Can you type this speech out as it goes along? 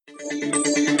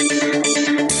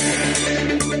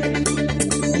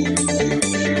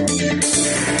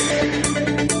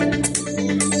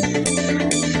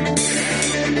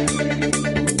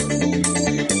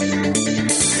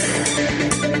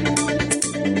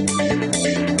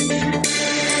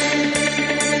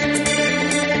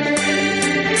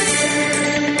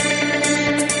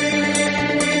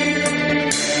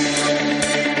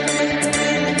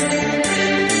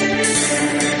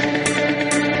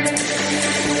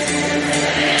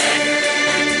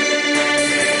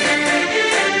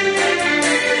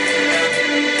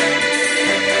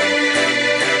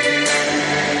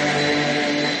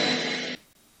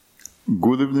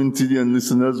Good evening, TDN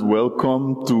listeners.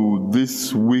 Welcome to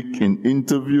This Week in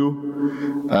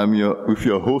Interview. I'm with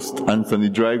your host, Anthony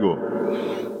Drago.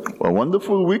 A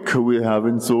wonderful week we're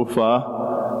having so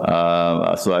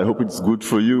far. So I hope it's good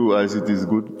for you as it is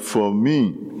good for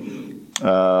me.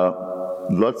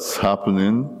 Lots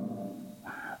happening.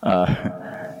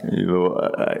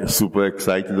 Super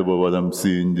excited about what I'm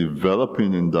seeing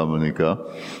developing in Dominica.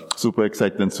 Super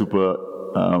excited and super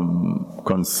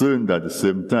concerned at the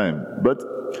same time. But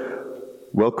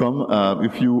welcome.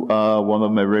 If you are one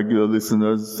of my regular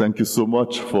listeners, thank you so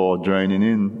much for joining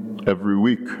in every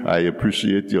week. I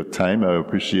appreciate your time. I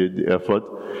appreciate the effort.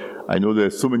 I know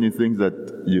there's so many things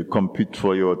that you compete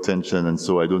for your attention, and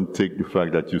so I don't take the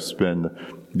fact that you spend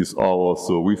this hour or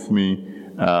so with me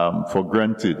for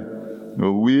granted.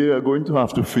 We are going to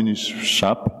have to finish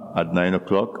sharp at 9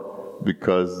 o'clock.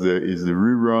 Because there is a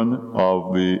rerun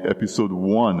of the episode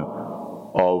 1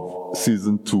 of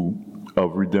season 2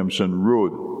 of Redemption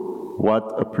Road.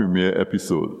 What a premiere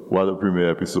episode. What a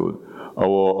premiere episode.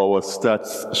 Our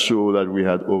stats show that we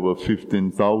had over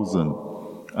 15,000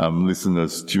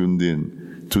 listeners tuned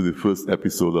in to the first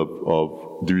episode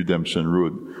of the Redemption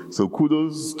Road. So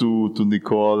kudos to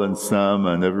Nicole and Sam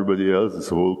and everybody else, this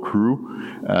whole crew,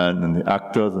 and the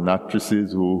actors and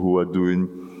actresses who are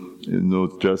doing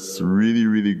just really,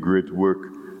 really great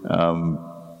work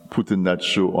putting that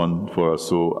show on for us.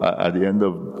 So at the end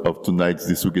of tonight's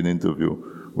This Week in Interview,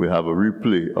 we have a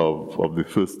replay of the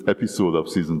first episode of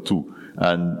season 2.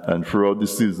 And throughout the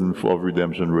season of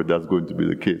Redemption Road, that's going to be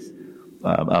the case.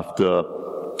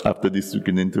 After This Week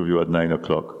in Interview at 9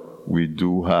 o'clock, we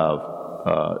do have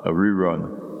a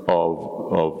rerun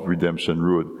of Redemption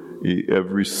Road.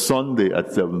 Every Sunday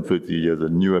at 7:30, there's a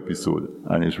new episode,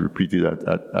 and it's repeated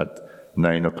at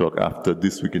 9 o'clock after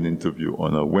This Week in Interview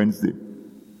on a Wednesday.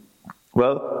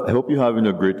 Well, I hope you're having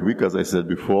a great week, as I said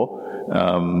before.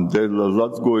 There's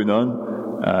lots going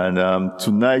on, and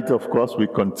tonight, of course, we're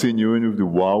continuing with the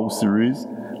WOW series.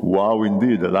 WOW,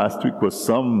 indeed. The last week was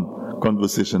some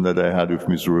conversation that I had with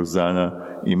Ms.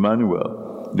 Rosanna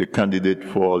Emmanuel, the candidate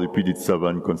for the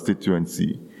Pidit-Savan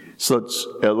constituency. Such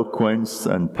eloquence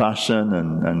and passion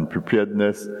and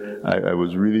preparedness. I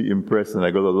was really impressed, and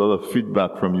I got a lot of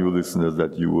feedback from you listeners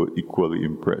that you were equally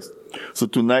impressed. So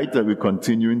tonight we're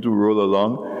continuing to roll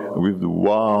along with the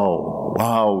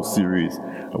WOW series.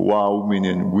 WOW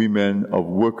meaning Women of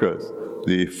Workers.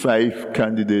 The 5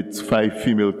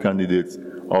 female candidates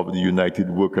of the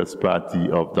United Workers' Party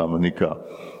of Dominica.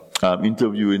 I'm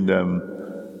interviewing them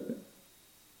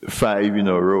 5 in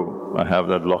a row. I have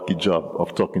that lucky job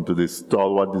of talking to these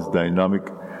stalwart, these dynamic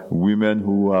women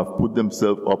who have put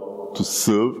themselves up to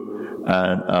serve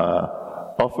and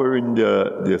offering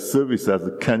their service as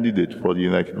a candidate for the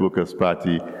United Workers'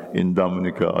 Party in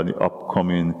Dominica on the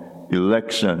upcoming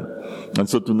election. And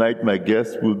so tonight my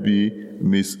guest will be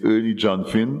Miss Ernie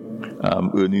Johnfin,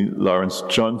 Ernie Lawrence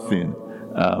Johnfin.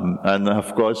 And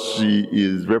of course she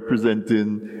is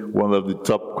representing one of the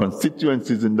top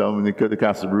constituencies in Dominica, the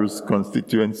Castle Bruce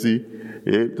constituency.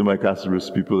 To my Castle Bruce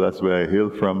people, that's where I hail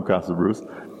from, Castle Bruce.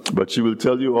 But she will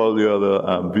tell you all the other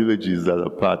villages that are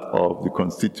part of the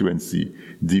constituency: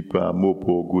 Deepa,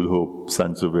 Mopo, Good Hope,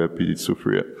 Saint-Sauveur,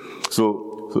 Pidit-Soufrière.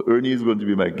 So Ernie is going to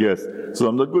be my guest. So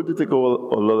I'm not going to take a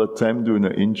lot of time doing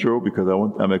an intro because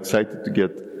I'm excited to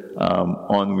get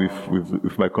on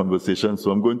with my conversation.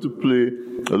 So I'm going to play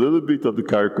a little bit of the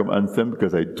CARICOM anthem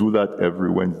because I do that every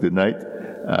Wednesday night,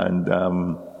 and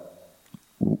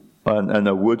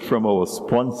a word from our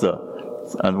sponsor.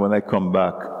 And when I come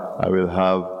back, I will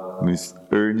have Miss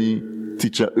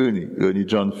Teacher Ernie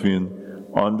Johnfin,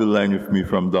 on the line with me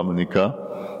from Dominica,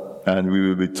 and we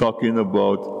will be talking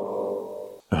about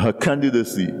her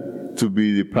candidacy to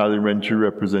be the parliamentary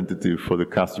representative for the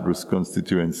Castle Bruce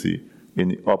constituency in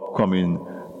the upcoming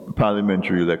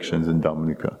parliamentary elections in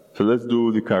Dominica. So let's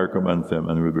do the CARICOM anthem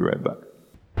and we'll be right back.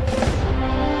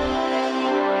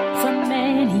 From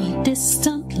many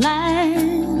distant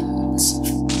lands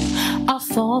our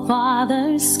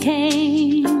forefathers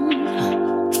came,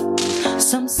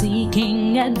 some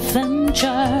seeking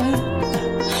adventure,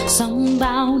 some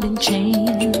bound in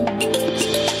chains.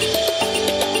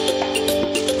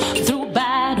 Through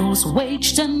battles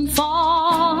waged and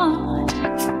fought,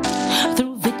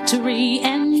 through victory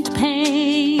and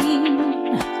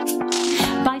pain,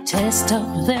 by test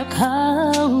of their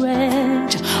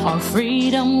courage, our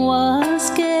freedom was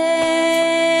gained.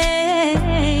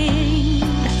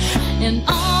 In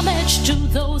homage to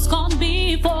those gone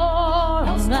before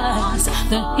us,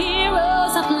 the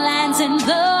heroes of lands in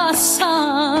the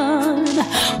sun,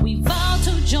 we vow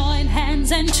to join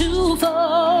hands and to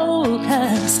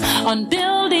focus on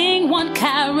building one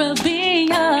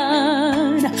Caribbean.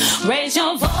 Raise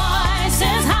your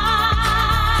voices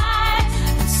high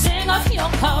and sing of your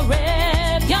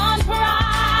Caribbean pride.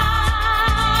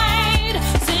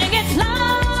 Sing it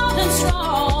loud and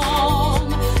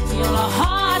strong, feel our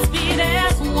hearts beat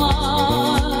as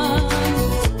one.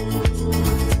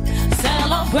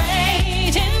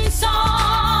 Celebrating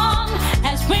song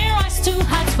as we rise to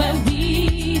heights where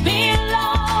we belong.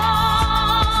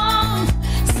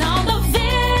 Sound the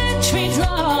victory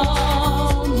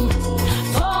drum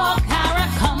for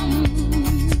Caricom.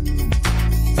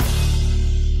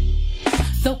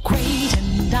 Though great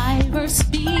and diverse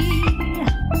be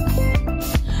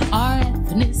our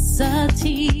ethnicities,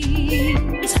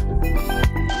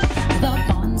 the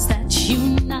bonds that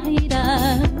unite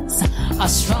us are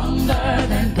stronger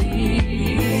than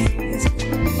these.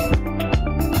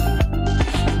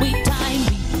 We dine,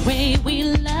 we pray, we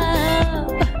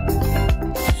love,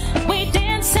 we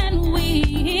dance and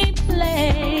we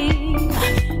play.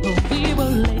 We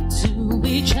relate to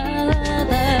each other,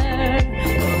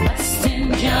 the West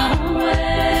Indian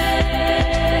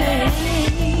way.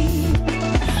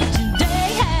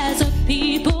 Today as a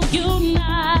people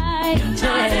united,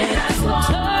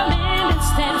 determined and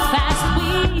steadfast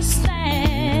we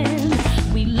stand.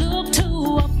 We look to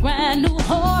a brand new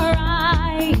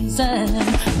horizon,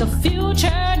 the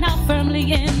future now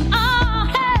firmly in our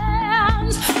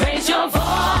hands. Raise your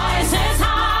voices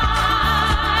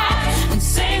high and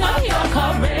sing of your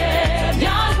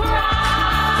Caribbean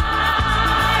pride.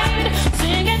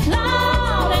 Sing it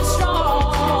loud and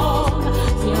strong,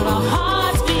 feel our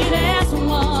hearts beat as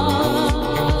one.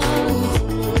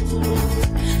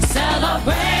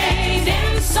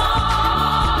 Celebrating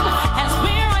song as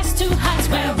we rise to heights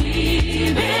where we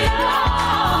belong.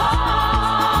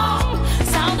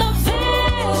 Sound the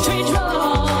victory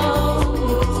drum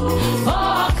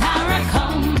for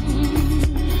Caricom.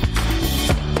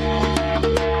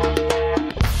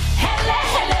 Hele,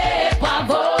 hele,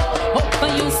 bravo.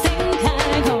 Open you sing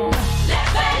Caricom.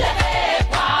 Leve, leve,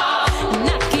 bravo.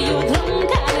 Naki you drum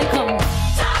Caricom.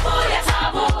 Tabu, ya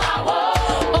tabu, awo.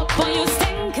 Open you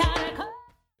sing Caricom.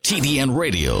 TDN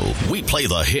Radio, we play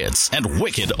the hits and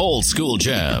wicked old school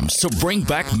jams to bring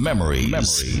back memories.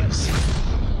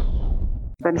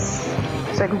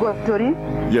 So I could go, Tony?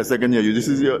 Yes, I can hear you. This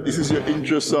is your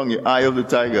intro song, "The Eye of the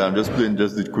Tiger." I'm just playing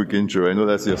just the quick intro. I know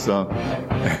that's your song.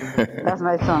 That's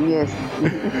my song, yes.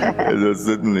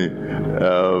 Certainly.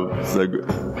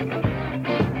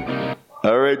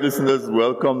 All right, listeners,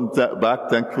 welcome back.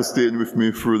 Thank you for staying with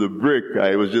me through the break.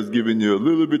 I was just giving you a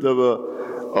little bit of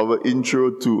an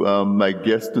intro to my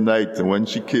guest tonight. And when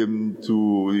she came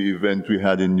to the event we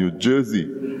had in New Jersey,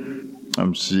 we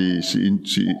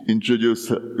introduced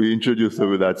her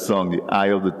with that song, "The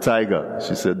Eye of the Tiger."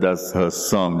 She said that's her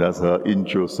song, that's her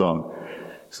intro song.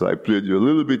 So I played you a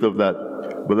little bit of that.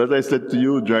 But as I said to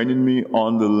you, joining me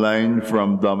on the line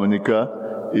from Dominica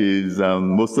is,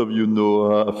 most of you know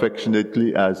her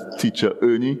affectionately as Teacher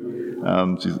Ernie.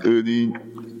 She's Ernie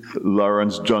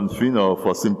Lawrence Johnson, or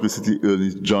for simplicity,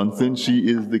 Ernie Johnson. She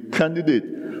is the candidate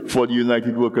for the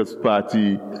United Workers'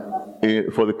 Party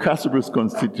for the Casabras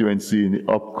constituency in the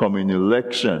upcoming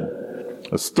election.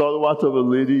 A stalwart of a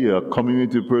lady, a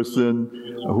community person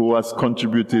who has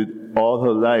contributed all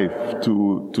her life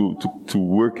to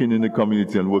working in the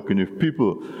community and working with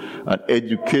people, an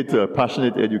educator, a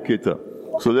passionate educator.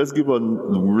 So let's give a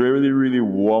really, really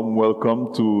warm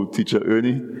welcome to Teacher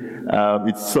Ernie.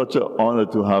 It's such an honor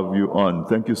to have you on.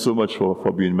 Thank you so much for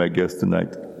being my guest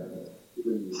tonight.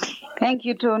 Thank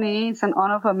you, Tony. It's an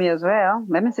honor for me as well.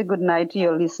 Let me say good night to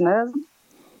your listeners.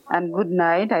 And good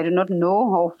night. I do not know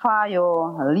how far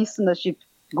your listenership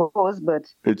goes,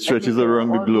 but it stretches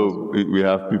around the globe. We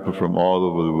have people from all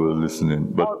over the world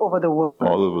listening. But all over the world.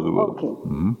 All over the world. Okay.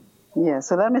 Mm-hmm. Yeah,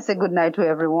 so let me say good night to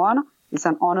everyone. It's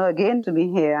an honor again to be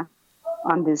here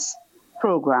on this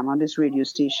program, on this radio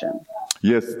station.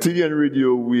 Yes, TDN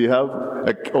Radio, we have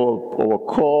our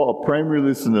core, our primary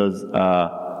listeners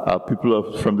are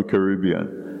people from the Caribbean.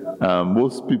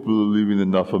 Most people living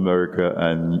in North America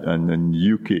and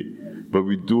UK, but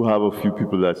we do have a few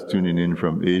people that's tuning in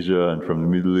from Asia and from the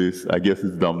Middle East. I guess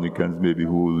it's Dominicans maybe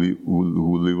who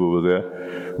live over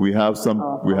there. We have some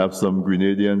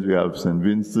Grenadians, we have St.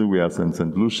 Vincent, we have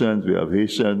St. Lucians, we have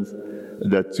Haitians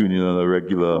that tune in on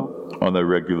a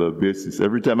regular basis.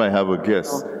 Every time I have a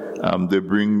guest, they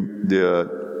bring their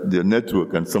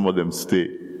network, and some of them stay,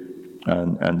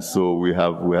 and so we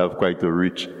have quite a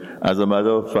reach. As a matter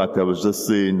of fact, I was just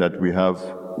saying that we have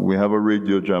a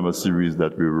radio drama series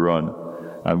that we run,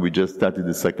 and we just started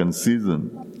the second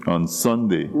season on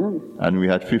Sunday, and we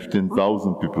had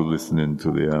 15,000 people listening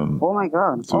to the. Oh my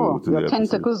God! To your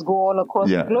tentacles go all across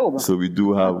the globe. So we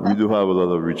do have a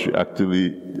lot of reach.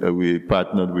 Actually, we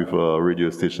partnered with a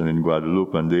radio station in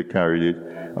Guadeloupe, and they carried it,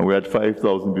 and we had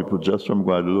 5,000 people just from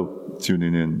Guadeloupe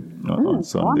tuning in on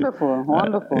Sunday.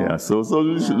 Wonderful. So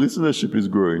listenership is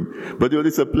growing. But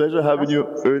it's a pleasure having you,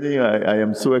 Ernie. I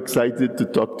am so excited to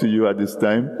talk to you at this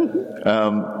time.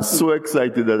 So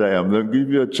excited that I am. I'll give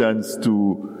you a chance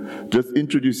to just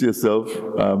introduce yourself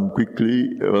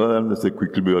quickly. Well, I'm going to say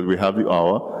quickly because we have the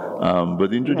hour.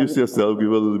 But introduce yourself,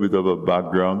 give a little bit of a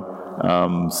background.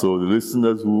 So the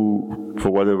listeners who,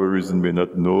 for whatever reason, may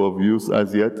not know of you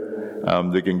as yet,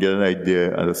 they can get an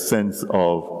idea and a sense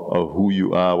of who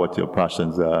you are, what your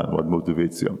passions are, and what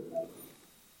motivates you.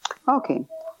 Okay.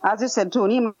 As you said,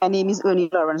 Tony, my name is Ernie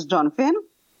Lawrence Johnfin.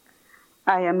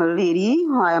 I am a lady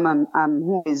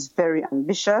who is very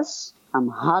ambitious. I'm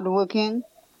hardworking.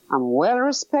 I'm well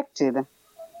respected.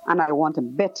 And I want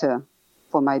better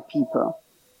for my people.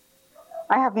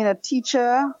 I have been a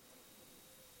teacher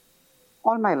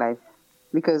all my life.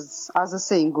 Because as the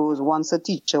saying goes, once a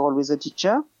teacher, always a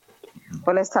teacher.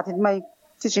 Well, I started my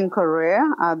teaching career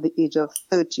at the age of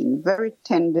 13, very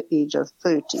tender age of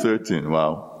 13. 13,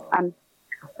 wow. And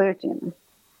 13.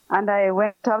 And I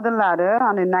went up the ladder,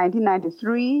 and in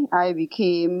 1993, I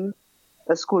became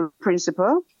a school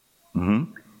principal.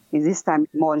 Mm-hmm. In this time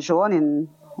in Montjon, in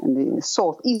the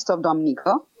southeast of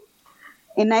Dominica.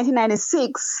 In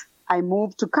 1996, I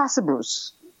moved to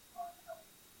Casabruce.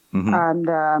 Mm-hmm.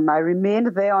 And I remained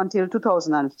there until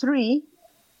 2003,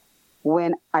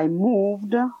 when I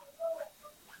moved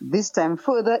this time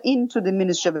further into the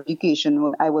Ministry of Education,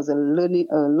 where I was a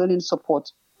learning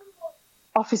support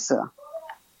officer.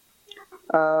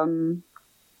 During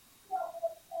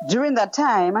that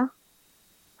time,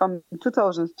 from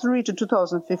 2003 to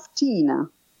 2015,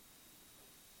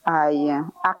 I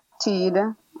acted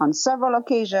on several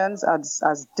occasions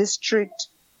as district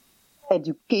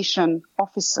education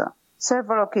officer,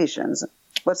 several occasions.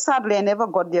 But sadly, I never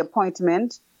got the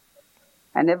appointment.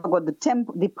 I never got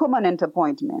the permanent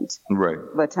appointment. Right.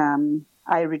 But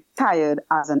I retired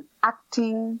as an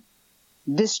acting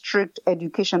district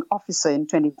education officer in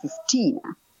 2015.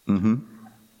 Mm-hmm.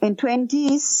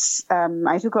 In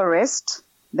I took a rest.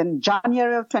 Then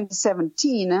January of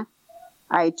 2017,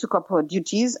 I took up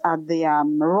duties at the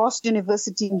Ross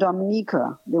University in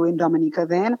Dominica. They were in Dominica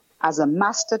then, as a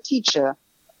master teacher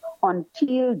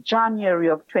until January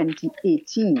of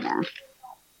 2018.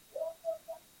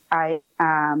 I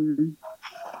am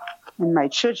in my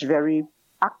church, very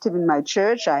active in my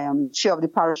church. I am chair of the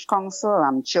parish council.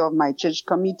 I'm chair of my church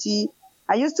committee.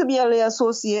 I used to be a lay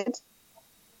associate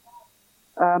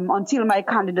until my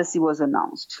candidacy was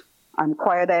announced. I'm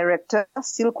choir director,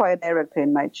 still choir director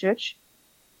in my church.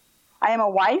 I am a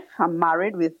wife. I'm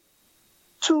married with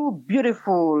 2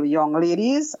 beautiful young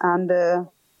ladies and a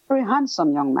very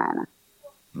handsome young man.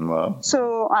 Wow.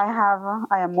 So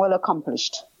I am well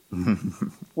accomplished.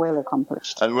 Well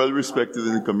accomplished. And well respected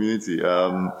in the community.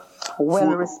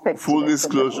 Well respected. Full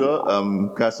disclosure,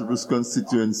 Casabruce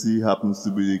constituency happens to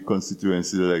be the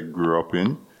constituency that I grew up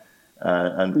in.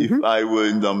 And if I were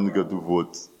in Dominica to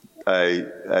vote,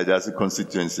 that's a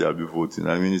constituency I'd be voting.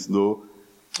 I mean,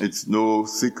 it's no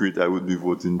secret I would be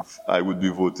voting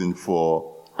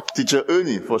for Teacher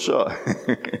Ernie, for sure.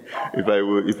 if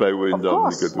I were in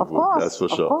Dominica to vote, that's for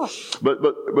sure. But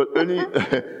Ernie,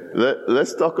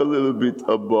 let's talk a little bit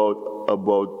about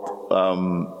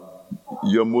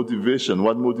your motivation.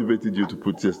 What motivated you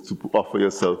to offer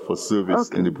yourself for service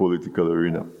in the political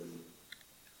arena?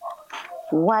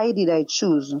 Why did I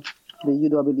choose the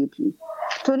UWP?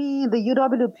 Tony, the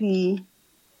UWP,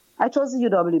 I chose the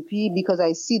UWP because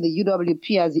I see the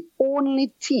UWP as the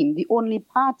only team, the only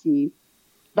party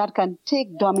that can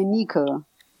take Dominica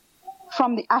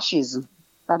from the ashes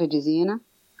that it is in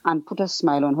and put a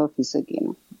smile on her face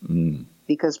again. Mm.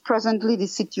 Because presently the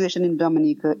situation in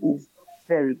Dominica is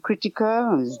very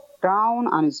critical, it's down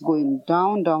and it's going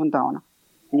down, down, down.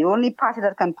 The only party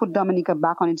that can put Dominica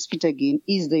back on its feet again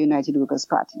is the United Workers'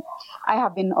 Party. I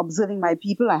have been observing my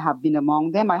people. I have been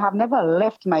among them. I have never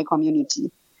left my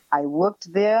community. I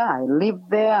worked there, I lived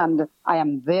there, and I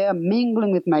am there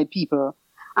mingling with my people.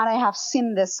 And I have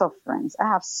seen their sufferings. I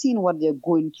have seen what they're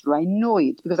going through. I know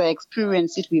it because I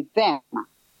experience it with them.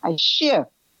 I share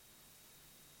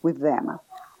with them.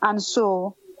 And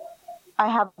so I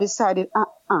have decided,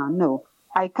 no,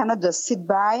 I cannot just sit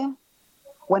by.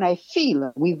 When I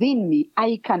feel within me,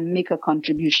 I can make a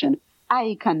contribution.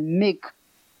 I can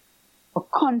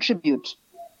contribute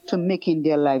to making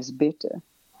their lives better.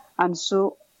 And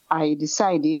so I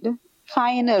decided,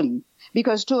 finally,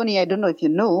 because Tony, I don't know if you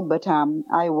know, but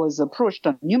I was approached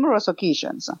on numerous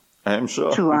occasions I am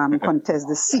sure. to contest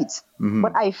the seat. Mm-hmm.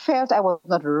 But I felt I was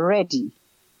not ready.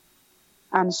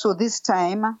 And so this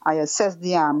time I assessed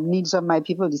the needs of my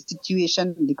people, the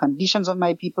situation, the conditions of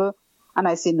my people. And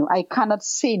I say, no, I cannot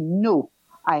say no.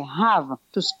 I have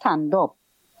to stand up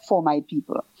for my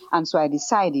people. And so I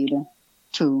decided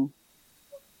to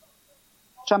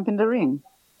jump in the ring.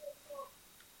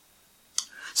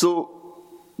 So,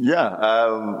 yeah,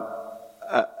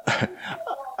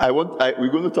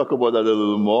 we're going to talk about that a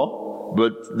little more.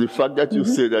 But the fact that you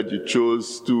say that you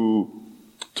chose to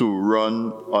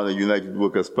run on a United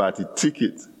Workers' Party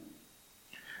ticket,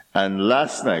 and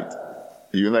last night,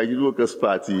 the United Workers'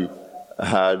 Party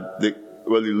the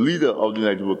leader of the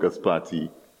United Workers'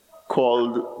 Party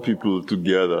called people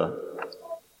together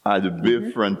at the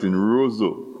Bayfront in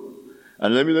Roseau.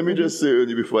 And let me just say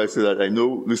early before I say that, I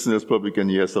know listeners probably can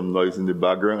hear some noise in the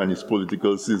background, and it's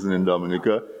political season in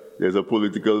Dominica. There's a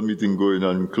political meeting going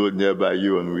on close nearby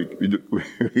you, and we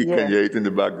can hear it in the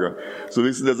background. So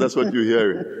listeners, that's what you're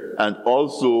hearing. And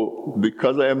also,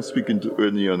 because I am speaking to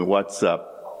Ernie on WhatsApp,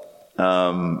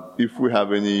 if we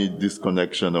have any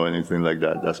disconnection or anything like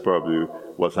that, that's probably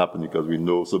what's happening, because we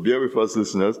know. So bear with us,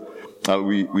 listeners.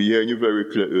 We hear you very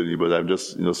clearly, but I'm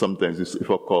just, sometimes if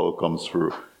a call comes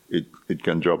through, it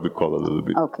can drop the call a little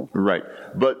bit. Okay. Right.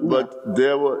 But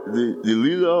there were the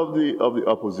leader of the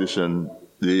opposition,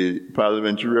 the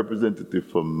parliamentary representative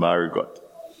from Marigot,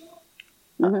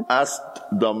 asked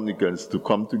Dominicans to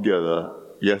come together,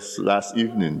 last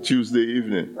evening, Tuesday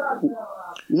evening.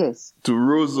 Yes. To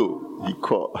Roseau, he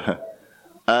called.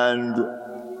 And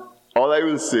all I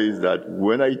will say is that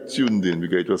when I tuned in,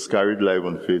 because it was carried live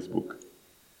on Facebook,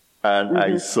 and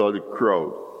I saw the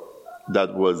crowd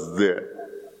that was there,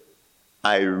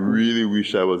 I really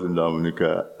wish I was in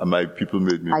Dominica, and my people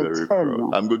made me very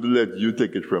proud. I'm going to let you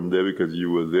take it from there because you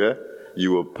were there.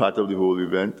 You were part of the whole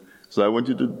event. So I want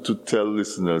you to tell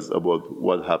listeners about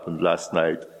what happened last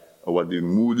night, what the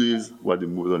mood is, what the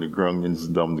mood on the ground is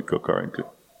in Dominica currently.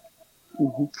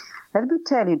 Let me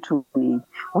tell you, Tony,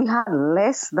 we had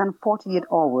less than 48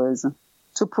 hours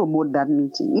to promote that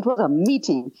meeting. It was a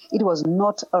meeting. It was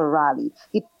not a rally.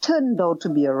 It turned out to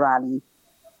be a rally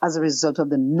as a result of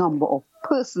the number of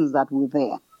persons that were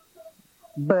there.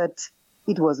 But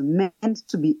it was meant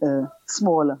to be a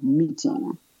small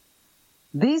meeting.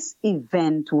 This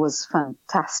event was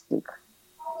fantastic.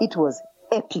 It was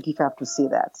epic, if I have to say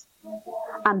that.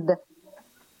 And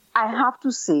I have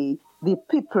to say, the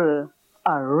people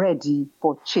are ready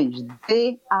for change.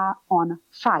 They are on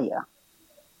fire.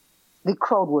 The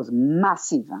crowd was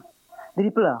massive. The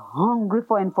people are hungry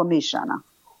for information.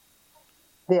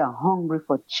 They are hungry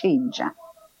for change.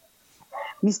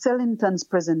 Mr. Linton's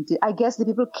presentation, I guess the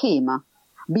people came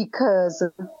because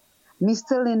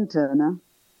Mr. Linton,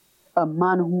 a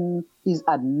man who is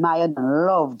admired and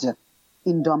loved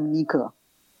in Dominica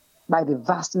by the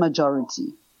vast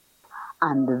majority.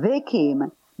 And they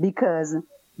came because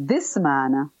this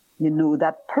man,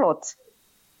 that plot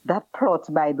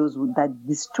by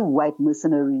these two white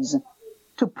mercenaries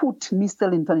to put Mr.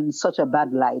 Linton in such a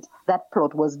bad light, that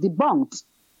plot was debunked.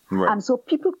 Right. And so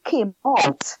people came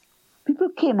out. People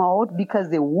came out because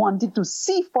they wanted to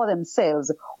see for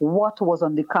themselves what was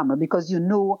on the camera, because the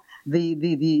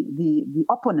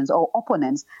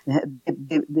opponents,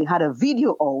 they had a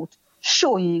video out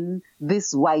showing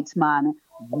this white man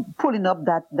pulling up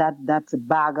that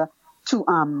bag to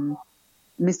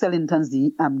Mr. Linton's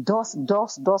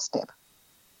doorstep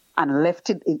and left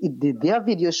it. Their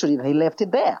video showed it. He left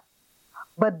it there.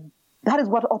 But that's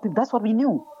what we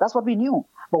knew. That's what we knew.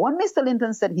 But when Mr.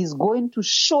 Linton said he's going to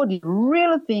show the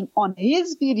real thing on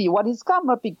his video, what his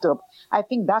camera picked up, I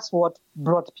think that's what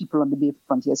brought people on the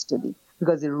Bayfront yesterday,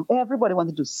 because everybody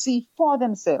wanted to see for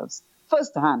themselves,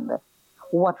 firsthand,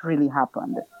 what really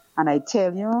happened. And I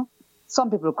tell you, some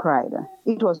people cried.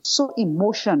 It was so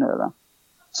emotional.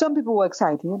 Some people were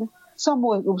excited. Some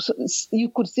were, you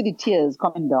could see the tears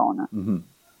coming down.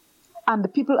 And the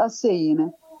people are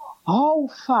saying, how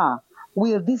far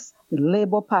will this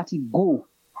Labour Party go,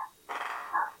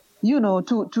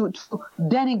 to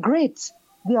denigrate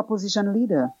the opposition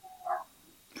leader?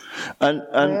 And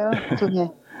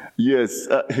yes,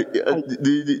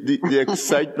 the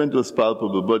excitement was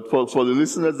palpable. But for the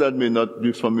listeners that may not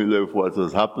be familiar with what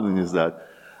was happening, is that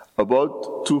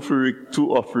about 2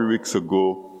 or 3 weeks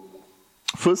ago,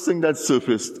 first thing that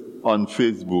surfaced on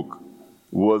Facebook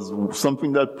was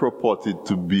something that purported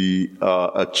to be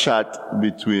a chat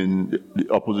between the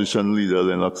opposition leader,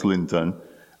 Lennox Linton,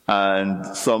 and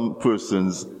some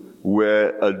persons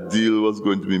where a deal was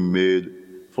going to be made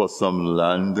for some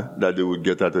land that they would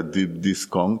get at a deep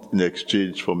discount in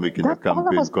exchange for making a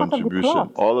campaign contribution.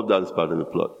 All of that is part of the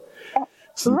plot.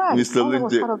 Right. Mr.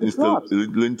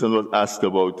 Linton was asked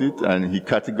about it, and he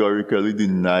categorically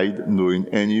denied knowing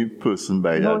any person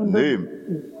by that name.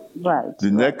 Right.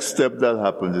 The next step that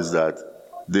happened is that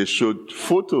they showed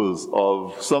photos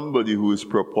of somebody who is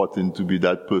purporting to be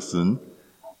that person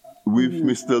with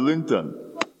Mr. Linton.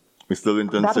 Mr.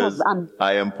 Linton says,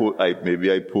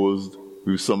 maybe I posed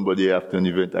with somebody after an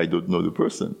event, I don't know the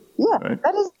person. Yeah, right?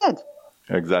 That is it.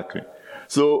 Exactly.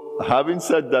 So, having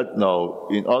said that now,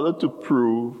 in order to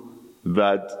prove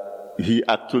that he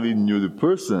actually knew the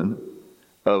person,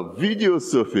 a video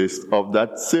surfaced of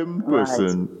that same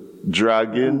person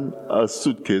dragging a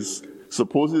suitcase,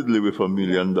 supposedly with $1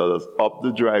 million, up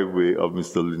the driveway of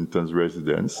Mr. Linton's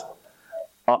residence,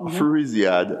 up through his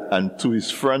yard and to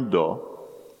his front door.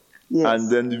 Yes. And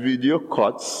then the video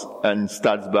cuts and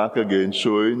starts back again,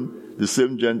 showing the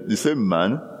same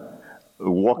man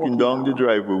walking down the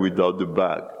driveway without the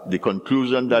bag. The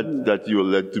conclusion that you're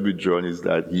led to be drawn is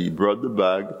that he brought the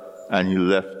bag and he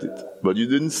left it. But you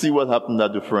didn't see what happened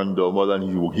at the front door more than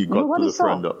he got to the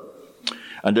front door.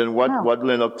 And then what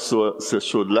Lennox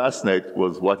showed last night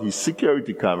was what his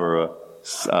security camera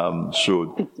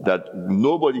showed, that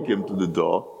nobody came to the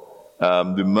door.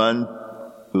 The man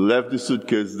left the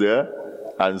suitcase there,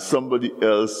 and somebody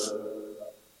else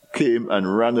came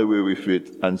and ran away with it,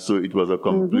 and so it was a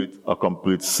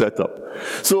complete setup.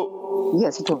 So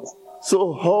yes, it was.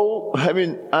 So how? I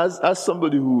mean, as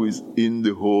somebody who is in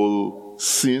the whole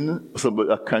scene,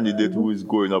 a candidate who is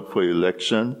going up for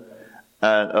election,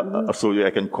 and so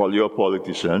I can call you a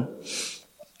politician.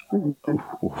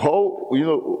 How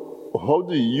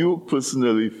do you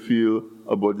personally feel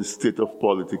about the state of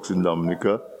politics in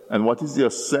Dominica? And what is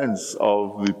your sense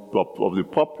of the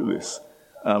populace?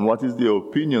 And what is the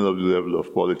opinion of the level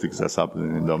of politics that's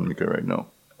happening in Dominica right now?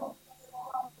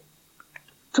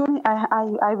 Tony,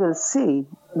 I will say,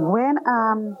 when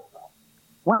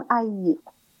I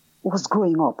was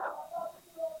growing up,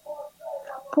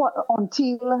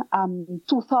 until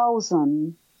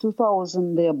 2000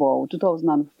 thereabout,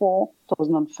 2004,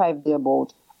 2005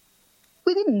 thereabout,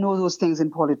 we didn't know those things in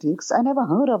politics. I never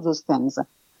heard of those things.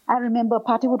 I remember a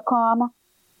party would come,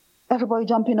 everybody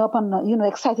jumping up and,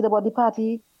 excited about the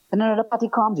party. And another party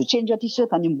comes, you change your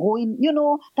t-shirt and you go in.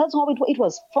 That's how it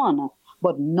was fun.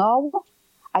 But now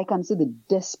I can see the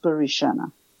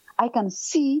desperation. I can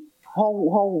see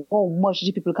how much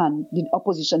the people the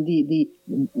opposition, the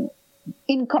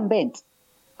incumbent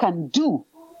can do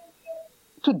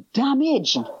to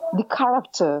damage the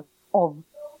character of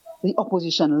the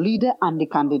opposition leader and the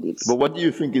candidates. But what do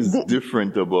you think is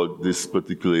different about this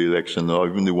particular election, or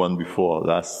even the one before,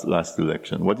 last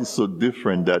election? What is so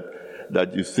different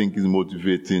that you think is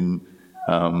motivating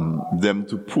them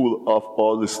to pull off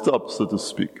all the stops, so to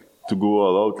speak, to go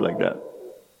all out like that?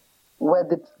 Well,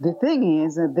 the thing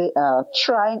is, they are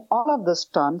trying all of the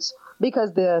stunts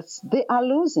because they are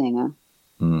losing.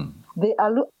 They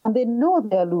know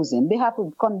they are losing. They have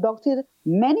conducted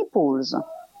many polls.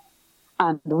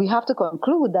 And we have to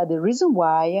conclude that the reason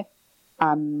why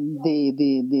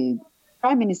the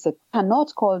Prime Minister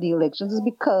cannot call the elections is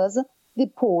because the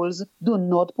polls do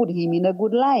not put him in a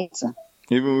good light.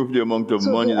 Even with the amount of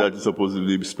money that is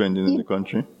supposedly spending in the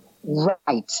country?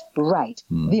 Right.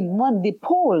 The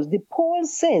poll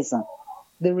says,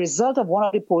 the result of one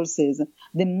of the polls says,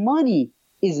 the money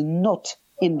is not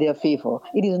in their favor.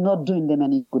 It is not doing them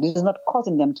any good. It is not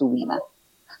causing them to win.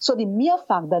 So the mere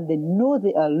fact that they know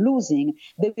they are losing,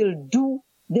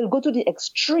 they'll go to the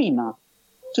extreme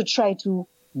to try to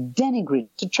denigrate,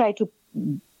 to try to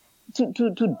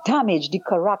damage the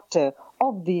character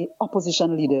of the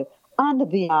opposition leader and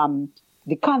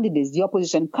the candidates, the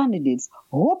opposition candidates,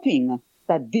 hoping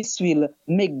that this will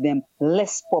make them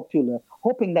less popular,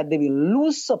 hoping that they will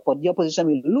lose support, the opposition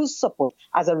will lose support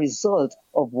as a result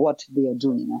of what they are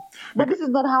doing. But this is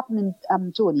not happening,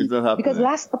 Tony. It's not happening. Because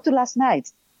after last night,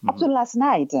 after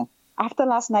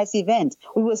last night's event,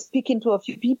 we were speaking to a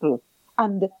few people,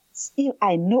 and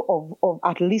I know of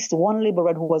at least one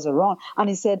laborer who was around, and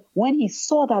he said when he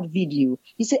saw that video,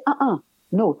 he said,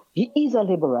 no, he is a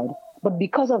laborer, but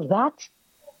because of that,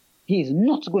 he is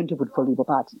not going to vote for Labour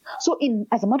Party. So,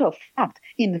 as a matter of fact,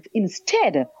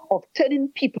 instead of turning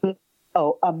people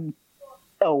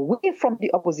away from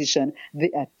the opposition,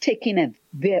 they are taking it.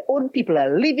 Their own people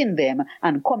are leaving them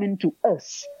and coming to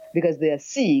us because they are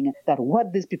seeing that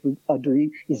what these people are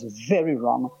doing is very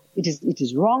wrong. It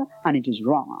is wrong, and it is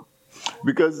wrong.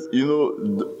 Because,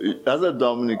 as a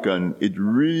Dominican, it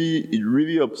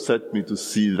really upset me to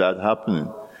see that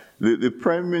happening. The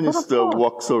Prime Minister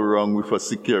walks around with a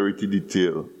security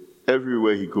detail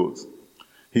everywhere he goes.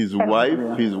 His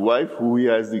wife,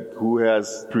 who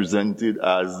has presented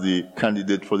as the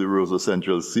candidate for the Roseau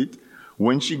Central seat,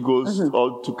 when she goes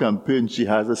out to campaign, she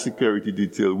has a security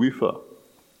detail with her.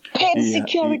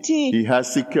 Security. He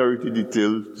has security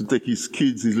detail to take his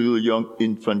little young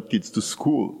infant kids to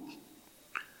school.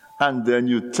 And then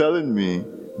you're telling me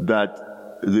that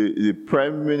the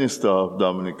Prime Minister of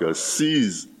Dominica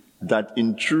sees that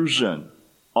intrusion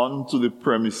onto the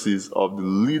premises of the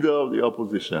leader of the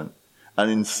opposition.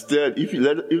 And instead,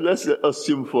 let's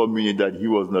assume for a minute that he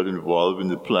was not involved in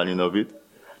the planning of it.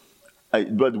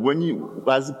 But when you,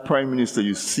 as a Prime Minister,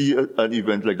 you see an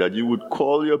event like that, you would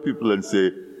call your people and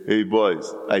say, hey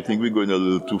boys, I think we're going a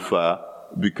little too far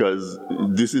because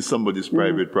this is somebody's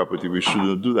private property. We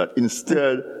shouldn't do that.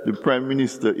 Instead, the Prime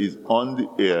Minister is on the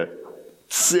air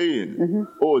saying,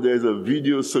 there's a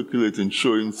video circulating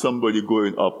showing somebody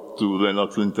going up to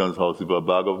Lennox Linton's house with a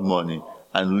bag of money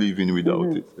and leaving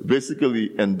without it.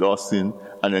 Basically endorsing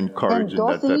and encouraging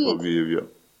that type of behavior.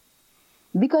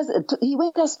 Because he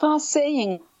went as far as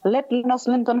saying, let Lennox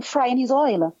Linton fry in his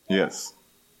oil. Yes.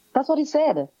 That's what he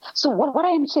said. So what I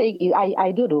am saying is, I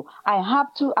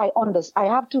have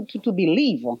to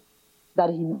believe that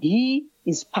he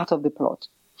is part of the plot.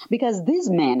 Because these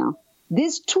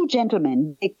two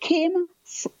gentlemen, they came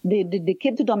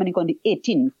to Dominica on the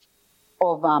 18th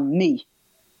of May.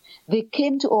 They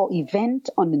came to our event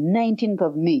on the 19th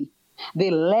of May.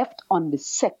 They left on the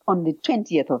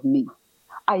 20th of May.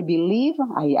 I believe,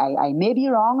 I may be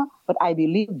wrong, but I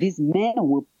believe these men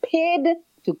were paid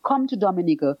to come to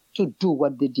Dominica to do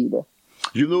what they did.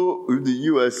 In the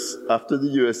U.S., after the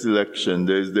U.S. election,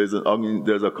 there's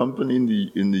a company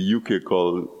in the U.K.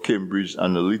 called Cambridge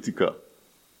Analytica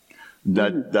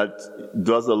that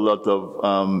does a lot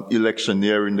of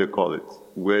electioneering, they call it,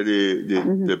 where they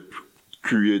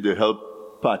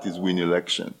help parties win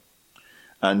election.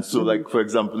 And so, like, for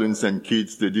example, in St.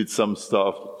 Kitts, they did some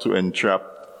stuff to entrap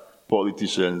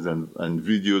politicians and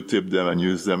videotape them and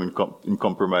use them in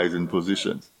compromising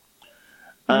positions.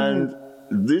 And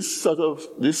this sort of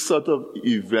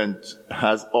event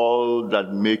has all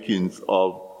that makings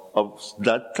of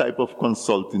that type of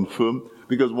consulting firm,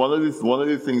 because one of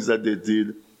the things that they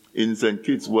did in St.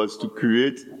 Kitts was to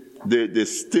create, they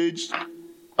staged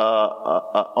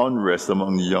unrest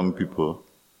among the young people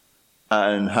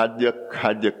and had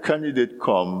their candidate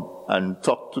come and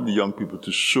talk to the young people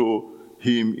to show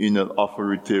him in an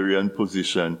authoritarian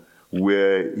position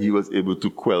where he was able to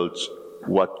quelch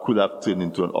what could have turned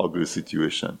into an ugly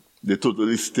situation. They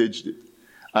totally staged it.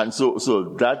 And so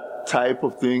that type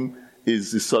of thing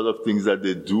is the sort of things that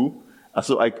they do. And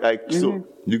so so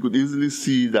you could easily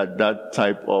see that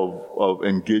type of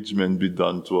engagement be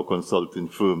done to a consulting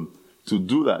firm to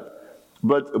do that.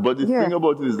 But the thing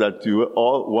about it is that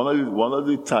one of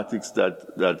the tactics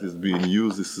that is being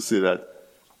used is to say that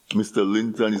Mr.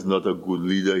 Linton is not a good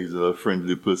leader, he's not a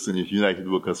friendly person. If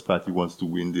United Workers' Party wants to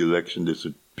win the election, they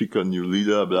should pick a new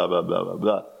leader, blah, blah, blah, blah,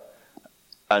 blah.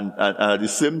 And at the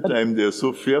same time, they're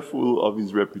so fearful of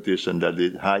his reputation that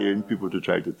they're hiring people to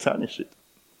try to tarnish it.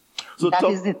 So that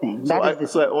is the thing.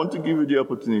 So I want to give you the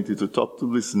opportunity to talk to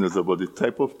listeners about the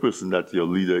type of person that your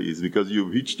leader is, because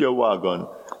you've hitched your wagon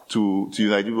to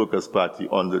United Workers' Party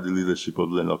under the leadership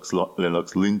of Lennox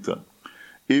Linton.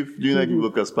 If the United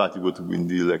Workers' Party were to win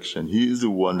the election, he is the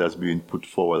one that's being put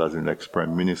forward as the next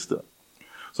Prime Minister.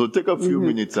 So take a few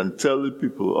minutes and tell the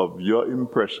people of your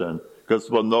impression, because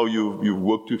for now you've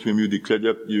worked with him, you declared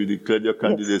your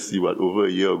candidacy, over a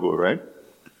year ago, right?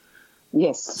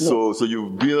 Yes. So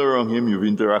you've been around him, you've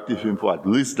interacted with him for at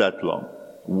least that long.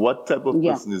 What type of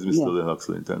person is Mr. Lennox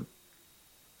Linton?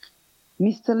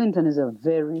 Mr. Linton is a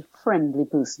very friendly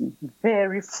person.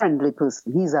 Very friendly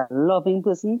person. He's a loving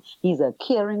person. He's a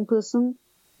caring person.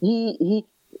 You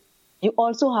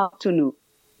also have to know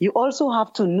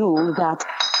that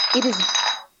it is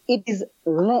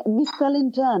Mr.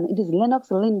 Linton, it is Lennox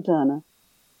Linton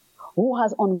who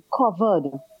has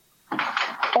uncovered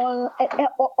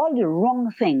all the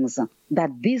wrong things that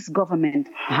this government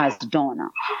has done.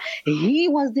 He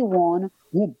was the one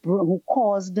who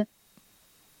caused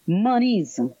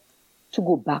monies to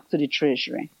go back to the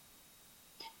treasury.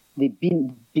 The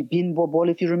bin bubble,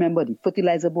 if you remember, the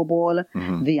fertilizer bubble,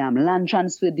 the land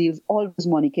transfer deals, all this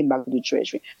money came back to the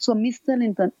treasury. So Mr.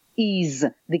 Linton is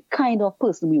the kind of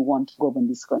person we want to govern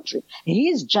this country.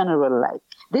 His general life,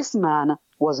 this man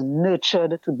was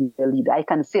nurtured to be a leader. I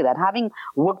can say that. Having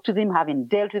worked with him, having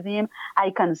dealt with him,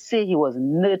 I can say he was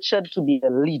nurtured to be a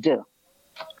leader.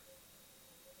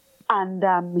 And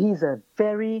he's a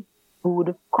very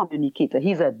good communicator.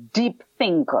 He's a deep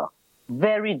thinker,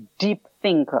 very deep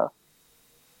thinker.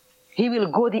 He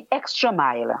will go the extra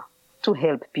mile to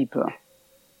help people.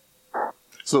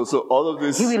 So all of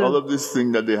this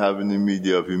thing that they have in the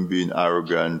media of him being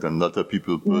arrogant and not a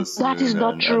people person. That is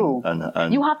not true.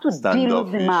 And you have to deal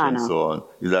with the man. And so on.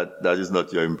 That is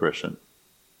not your impression?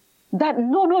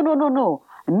 No.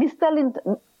 Mr.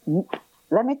 Linton,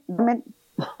 let me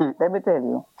let me tell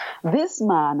you, this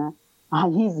man,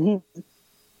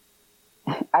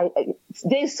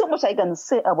 there's so much I can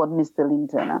say about Mr.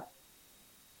 Linton.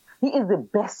 He is the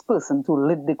best person to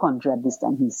lead the country at this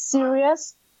time. He's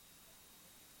serious.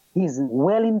 He's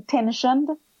well-intentioned.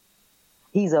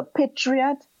 He's a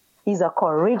patriot. He's a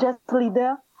courageous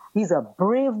leader. He's a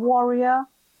brave warrior.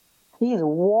 He's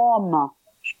warm.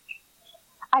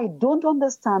 I don't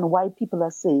understand why people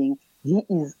are saying he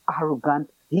is arrogant.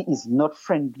 He is not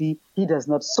friendly. He does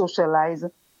not socialize.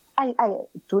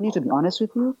 Tony, to be honest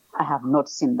with you, I have not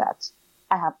seen that.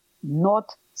 I have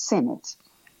not seen it.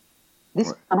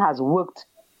 This man has worked.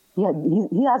 He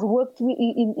has worked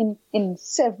in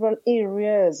several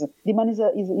areas. The man is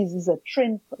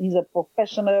a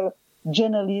professional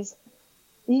journalist.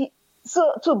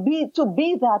 So to be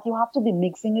that, you have to be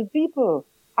mixing with people.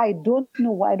 I don't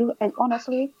know why.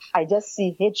 Honestly, I just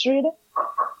see hatred.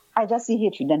 And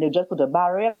they just put a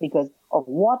barrier because of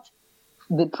what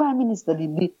the Prime Minister,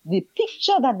 the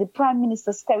picture that the Prime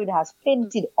Minister Skerrit has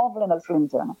painted of Lennox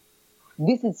Linton.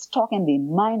 This is stuck in the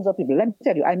minds of people. Let me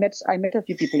tell you, I met a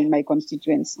few people in my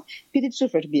constituency, Petit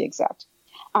Soufrière to be exact.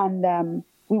 And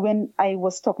I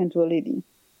was talking to a lady.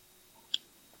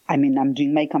 I'm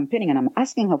doing my campaigning and I'm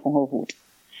asking her for her vote.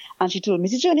 And she told me,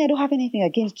 Johnny, I don't have anything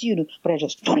against you, but I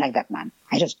just don't like that man.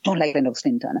 I just don't like Lennox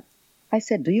Linton. I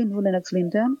said, do you know Lennox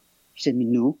Linton? She said,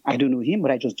 no, I don't know him,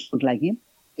 but I just don't like him.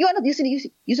 You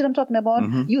see what I'm talking about?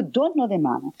 Mm-hmm. You don't know the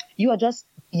man. You are just,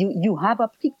 you have a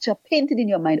picture painted in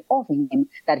your mind of him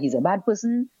that he's a bad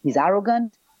person, he's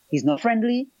arrogant, he's not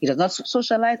friendly, he does not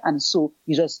socialize, and so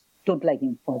you just don't like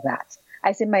him for that.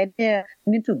 I said, my dear,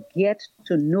 you need to get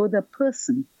to know the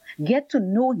person. Get to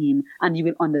know him, and you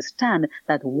will understand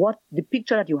that what the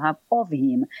picture that you have of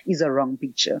him is a wrong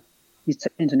picture. Mr.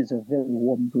 Linton is a very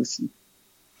warm person.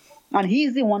 And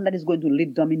he's the one that is going to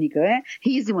lead Dominica.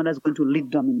 He's the one that's going to lead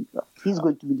Dominica. He's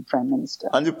going to be the Prime Minister.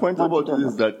 And the point about it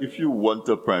is that if you want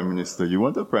a Prime Minister, you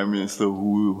want a Prime Minister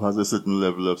who has a certain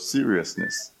level of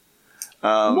seriousness.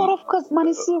 But of course, man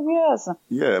is serious.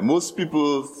 Yeah, most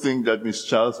people think that Miss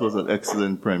Charles was an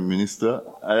excellent Prime Minister.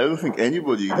 I don't think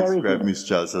anybody described Miss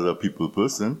Charles as a people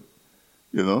person.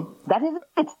 You know? That is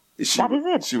it. That is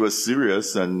it. She was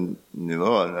serious and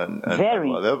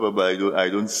whatever, but I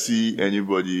don't see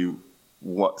anybody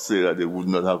say that they would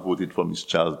not have voted for Miss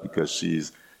Charles because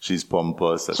she's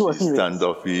pompous, or she's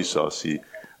standoffish,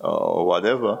 or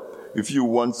whatever. If you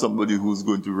want somebody who's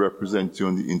going to represent you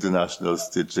on the international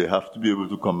stage, they have to be able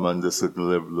to command a certain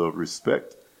level of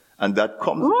respect, and that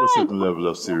comes with a certain level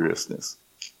of seriousness.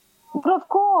 But of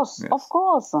course.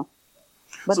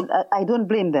 But so, I don't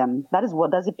blame them. That's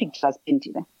the picture that's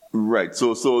painted. Right.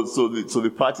 So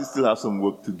the party still have some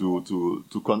work to do to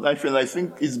I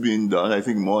think it's being done. I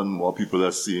think more and more people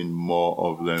are seeing more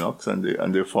of Lennox and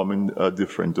they're forming a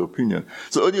different opinion.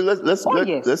 So Odi, let's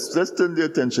turn the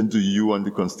attention to you and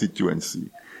the constituency.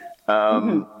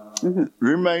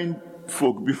 Remind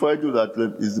folk, before I do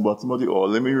that, is the bottom of the hour.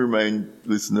 Let me remind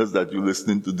listeners that you're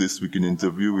listening to This Week in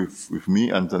Interview with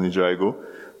me, Anthony Jaigo.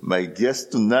 My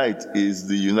guest tonight is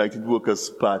the United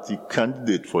Workers' Party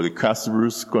candidate for the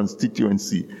Casselroos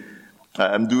constituency.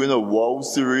 I'm doing a WOW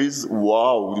series,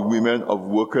 WOW, the Women of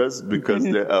Workers, because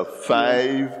there are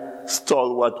 5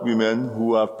 stalwart women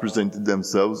who have presented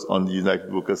themselves on the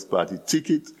United Workers' Party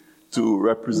ticket to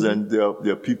represent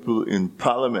their people in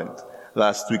Parliament.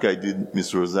 Last week I did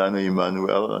Miss Rosanna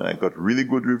Emmanuel, and I got really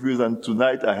good reviews. And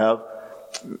tonight I have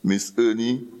Miss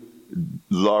Ernie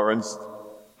Lawrence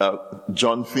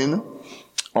John Finn.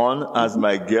 on as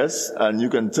my guest, and you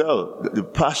can tell the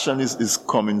passion is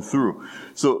coming through.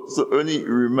 So Ernie,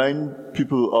 remind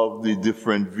people of the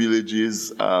different villages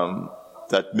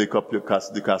that make up the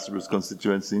Castle Bruce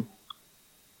constituency.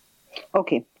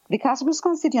 Okay. The Castle Bruce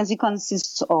constituency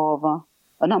consists of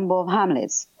a number of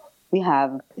hamlets. We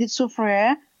have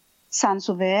Petit-Soufrière,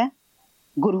 Saint-Sauveur,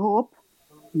 Good Hope,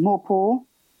 Mopo,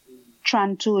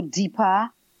 Tranto, Deepa,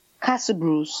 Castle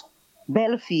Bruce,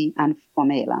 Belfi, and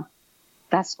Formela.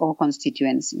 That's our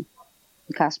constituency,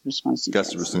 the Castle Bruce constituency.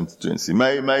 Castle Bruce constituency.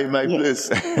 My place.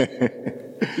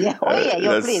 Yeah. Oh yeah,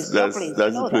 your place. That's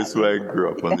the place where I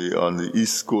grew up on the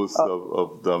east coast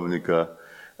of Dominica.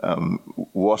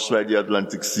 Washed by the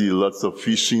Atlantic Sea, lots of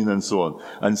fishing and so on.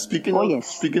 And speaking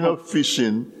of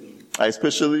fishing,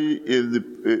 especially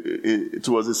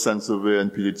towards the Saint-Sauveur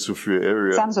and Petit-Soufrière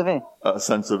area.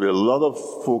 Saint-Sauveur. A lot of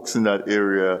folks in that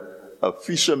area are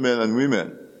fishermen and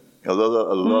women. A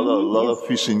lot of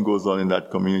fishing goes on in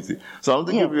that community. So I want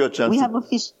to give you a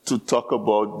chance to talk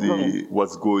about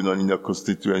what's going on in your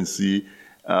constituency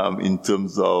in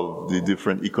terms of the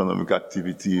different economic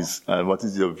activities, and what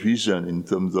is your vision in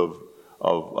terms of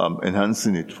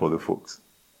enhancing it for the folks.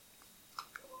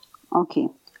 Okay.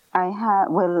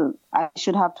 I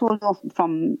should have told you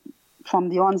from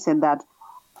the onset that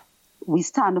we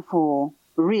stand for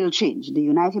real change. The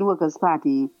United Workers'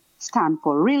 Party stand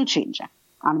for real change.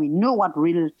 And we know what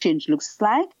real change looks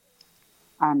like,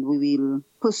 and we will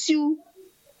pursue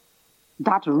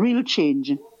that real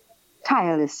change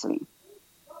tirelessly.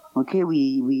 Okay,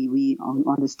 we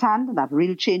understand that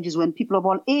real change is when people of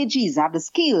all ages have the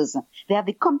skills, they have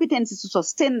the competencies to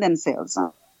sustain themselves.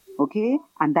 Okay,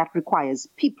 and that requires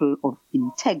people of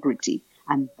integrity.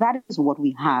 And that is what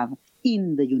we have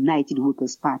in the United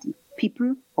Workers' Party,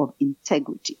 people of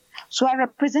integrity. So I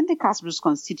represent the Castle Bruce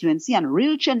constituency, and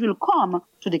real change will come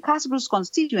to the Castle Bruce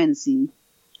constituency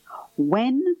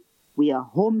when we are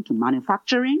home to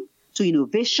manufacturing, to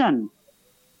innovation,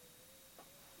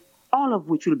 all of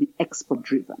which will be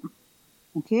export-driven.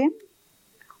 Okay?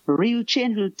 Real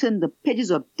change will turn the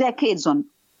pages of decades on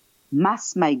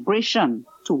mass migration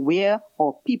to where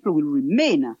our people will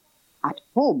remain at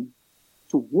home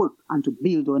to work and to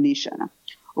build our nation.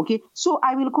 Okay, so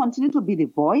I will continue to be the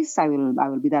voice. I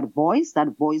will be that voice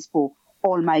for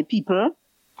all my people.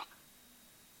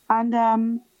 And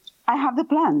I have the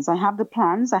plans. I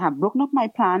have broken up my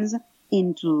plans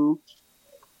into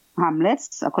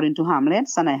hamlets, according to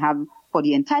hamlets, and I have for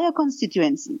the entire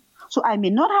constituency. So I may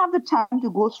not have the time to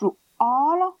go through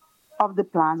all of the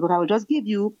plans, but I will just give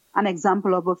you an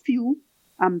example of a few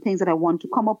things that I want to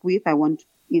come up with. I want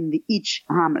in each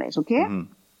hamlet, okay?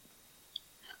 Mm-hmm.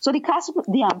 So the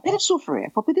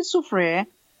Petit-Soufrière, for Petit-Soufrière,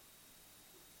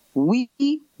 we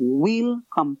will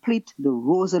complete the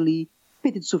Rosalie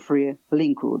Petit-Soufrière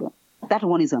link road. That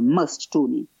one is a must,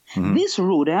 Tony. Mm-hmm. This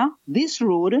road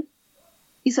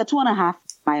is a 2.5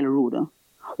 mile road,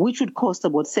 which would cost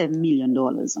about $7 million.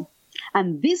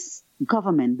 And this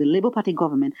government, the Labour Party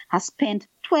government, has spent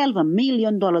 $12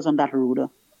 million on that road.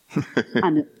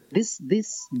 And this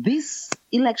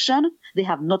election, they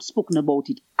have not spoken about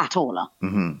it at all.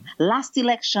 Mm-hmm. Last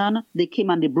election, they came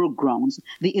and they broke grounds.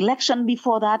 The election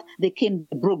before that, they came,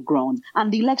 they broke grounds.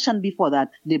 And the election before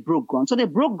that, they broke grounds. So they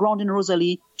broke ground in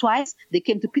Rosalie twice. They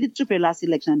came to Petit-Soufrière last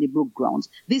election and they broke grounds.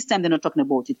 This time, they're not talking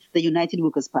about it. The United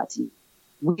Workers' Party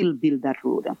will build that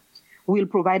road. We'll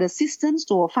provide assistance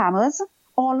to our farmers,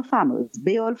 all farmers,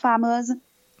 bay oil farmers,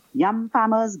 yam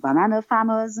farmers, banana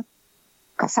farmers,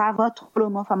 cassava,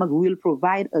 toloma farmers. Will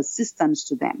provide assistance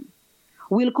to them.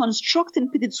 We'll construct in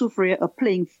Petit-Soufrière a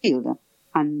playing field,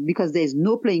 and because there is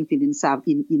no playing field in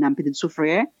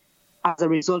Petit-Soufrière, as a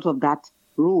result of that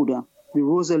road, the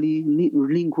Rosalie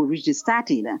link road which they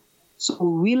started. So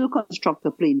we'll construct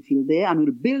a playing field there, and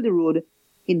we'll build the road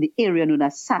in the area known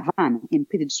as Savane in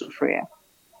Petit-Soufrière.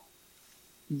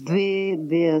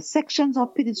 The sections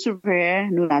of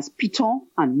Petit-Soufrière known as Piton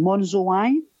and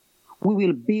Monzoai, we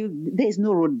will build. There is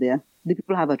no road there. The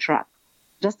people have a track,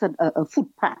 just a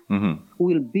footpath. Mm-hmm.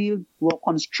 We'll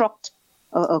construct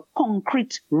a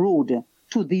concrete road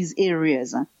to these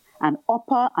areas, and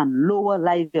upper and lower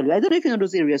life value. I don't know if you know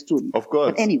those areas too. Of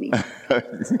course. But anyway.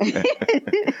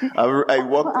 I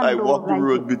walked the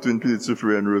road between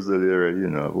Petit-Soufrière and Rosalie area.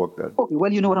 I walked that. Okay,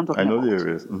 well, you know what I'm talking about. I know the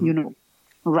areas. Mm-hmm. You know.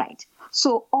 Right.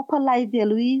 So upper life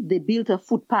value, they built a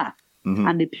footpath. Mm-hmm.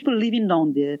 And the people living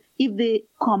down there, if they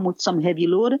come with some heavy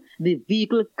load, the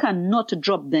vehicle cannot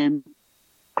drop them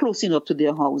close enough to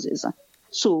their houses.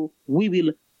 So we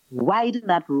will widen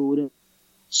that road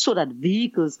so that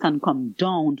vehicles can come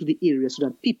down to the area so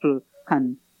that people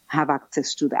can have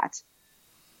access to that.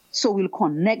 So we'll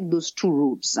connect those two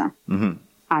roads. Mm-hmm.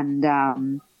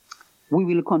 and we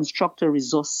will construct a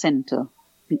resource center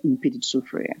in Petite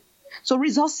Soufrière. So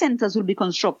resource centers will be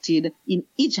constructed in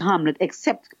each hamlet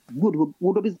except Good Hope.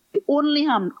 Good Hope is the only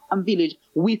village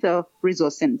with a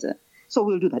resource center. So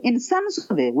we'll do that. In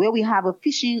Saint-Sauvé, where we have a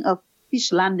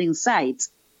fish landing site,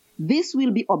 this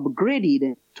will be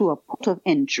upgraded to a port of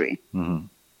entry.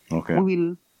 Mm-hmm. Okay. We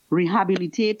will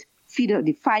rehabilitate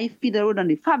the 5 feeder roads and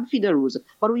the 5 feeder roads.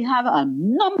 But we have a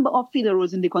number of feeder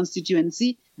roads in the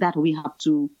constituency that we have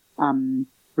to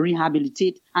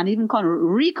rehabilitate and even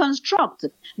reconstruct,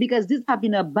 because these have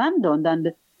been abandoned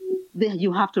and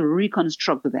you have to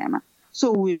reconstruct them.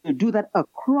 So we will do that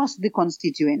across the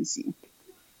constituency.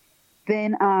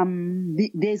 Then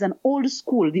there's an old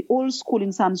school, the old school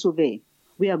in Saint-Sauvé.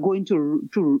 We are going to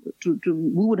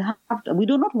we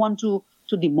do not want to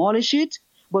demolish it,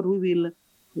 but we will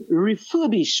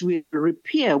refurbish,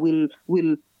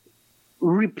 we'll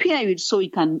repair it so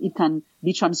it can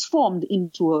be transformed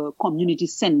into a community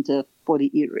center for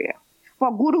the area.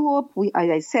 For Good Hope, as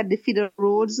I said, the feeder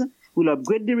roads, we'll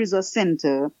upgrade the resource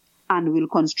center and we'll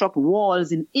construct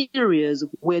walls in areas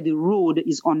where the road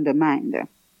is undermined.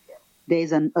 There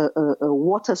is a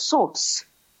water source.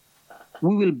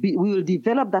 We will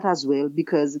develop that as well,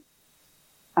 because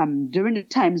during the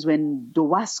times when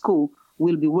DOWASCO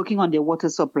will be working on their water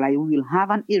supply, we will have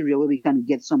an area where we can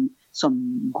get some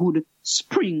good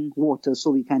spring water so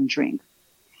we can drink.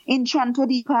 In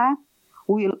Chantodipa,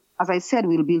 as I said,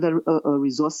 we'll build a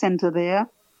resource center there.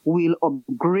 We'll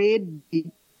upgrade the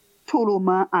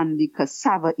Toloma and the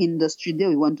cassava industry there.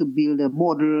 We want to build a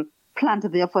model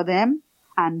plant there for them.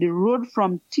 And the road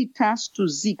from Titas to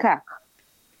Zikak,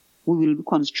 we will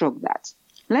construct that.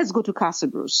 Let's go to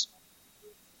Casabrousse.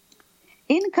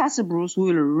 In Casabrousse,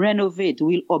 we will renovate,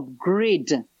 we'll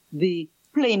upgrade the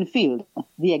playing field,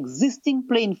 the existing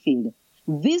playing field.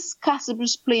 This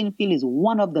Casabrousse playing field is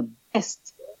one of the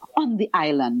best on the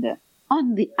island.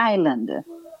 And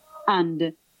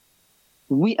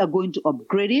we are going to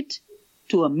upgrade it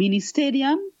to a mini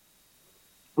stadium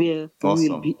where we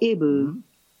will be able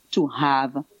to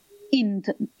have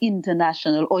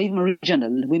international or even regional,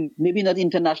 maybe not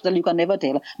international, you can never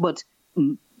tell, but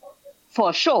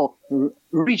for sure,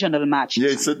 regional matches. Yeah,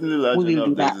 it's certainly large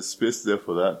enough. There's a space there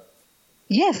for that.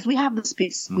 Yes, we have the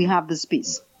space. We have the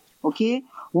space. Okay?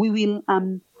 We are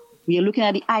looking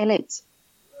at the islet,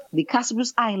 the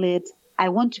Casabrousse islet. I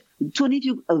want Tony, if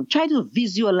you try to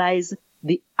visualize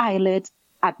the islet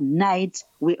at night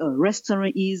where a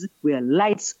restaurant is, where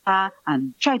lights are,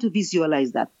 and try to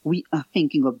visualize that. We are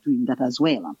thinking of doing that as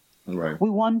well. Right.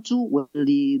 We want to,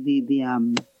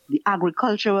 the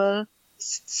agricultural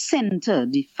center,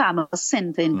 the farmer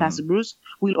center in Casabrousse,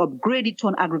 we'll upgrade it to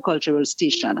an agricultural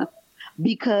station,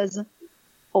 because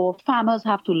our farmers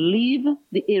have to leave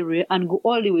the area and go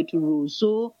all the way to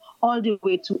Roseau, all the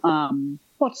way to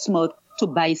Portsmouth to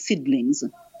buy seedlings.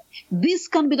 This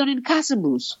can be done in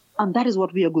Casabrousse, and that is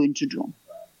what we are going to do.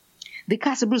 The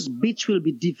Casabrousse beach will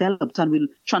be developed and we'll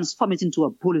transform it into a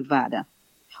boulevard.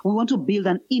 We want to build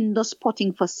an indoor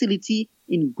sporting facility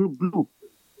in Glou.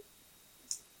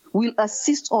 We'll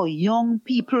assist our young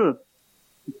people,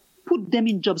 put them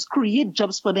in jobs, create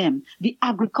jobs for them. The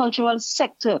agricultural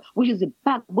sector, which is the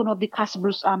backbone of the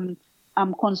Casabrousse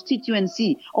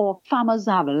constituency. Our farmers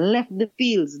have left the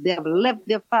fields. They have left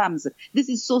their farms. This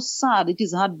is so sad. It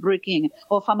is heartbreaking.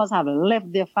 Our farmers have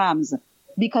left their farms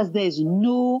because there is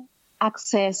no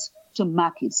access to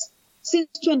markets.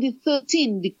 Since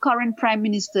 2013, the current Prime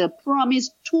Minister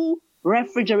promised 2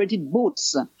 refrigerated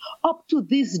boats. Up to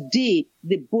this day,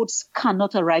 the boats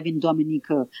cannot arrive in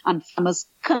Dominica and farmers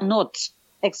cannot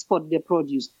export their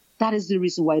produce. That is the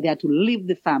reason why they had to leave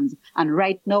the farms. And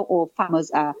right now, our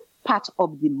farmers are part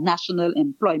of the National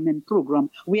Employment Program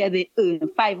where they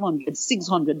earn $500,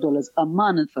 $600 a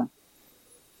month.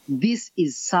 This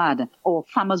is sad. Our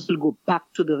farmers will go back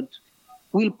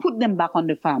we'll put them back on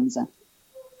the farms.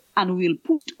 And we'll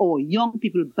put our young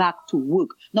people back to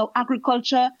work. Now,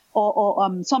 agriculture,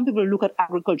 or some people look at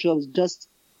agriculture as just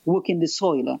working the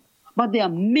soil. But there are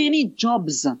many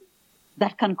jobs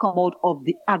that can come out of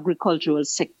the agricultural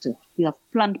sector. We have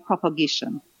plant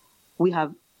propagation. We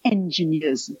have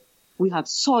engineers. We have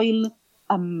soil.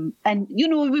 And,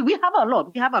 we have a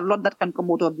lot. We have a lot that can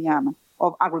come out of the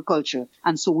of agriculture.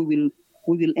 And so we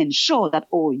will ensure that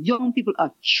our young people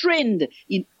are trained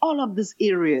in all of these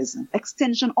areas.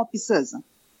 Extension officers,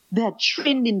 they're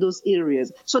trained in those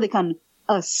areas so they can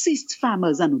assist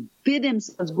farmers and they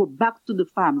themselves go back to the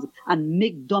farms and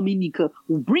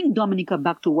bring Dominica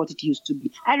back to what it used to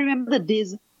be. I remember the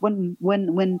days when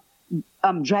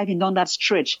I'm driving down that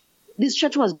stretch, this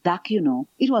church was dark, you know.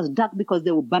 It was dark because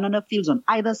there were banana fields on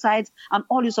either side, and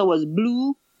all you saw was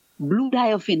blue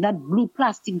diaphane, that blue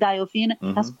plastic diaphane.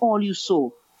 That's all you saw,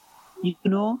 you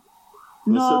know.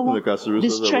 No,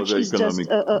 this church is just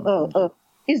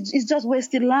it's just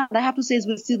wasted land. I have to say, it's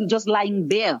wasted, just lying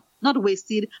bare. Not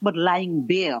wasted, but lying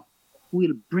bare.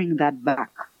 We'll bring that back,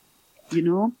 you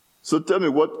know. So tell me,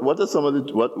 what are some of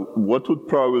the what would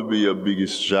probably be your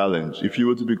biggest challenge if you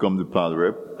were to become the PAL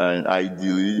rep, and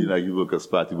ideally, like the Workers'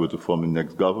 Party were to form the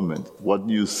next government? What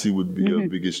do you see would be your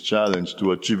biggest challenge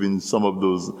to achieving some of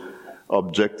those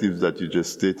objectives that you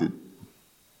just stated?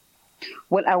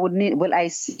 Well, I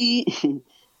see.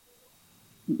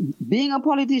 Being a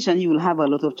politician, you will have a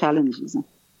lot of challenges.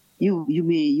 You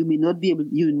may not be able,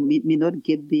 may not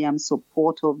get the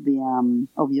support of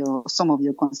some of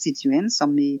your constituents.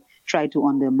 Some may try to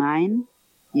undermine,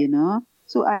 you know.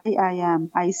 So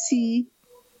I see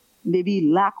maybe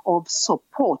lack of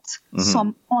support.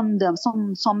 Some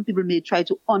people may try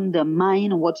to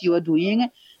undermine what you are doing,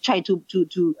 try to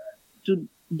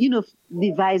you know,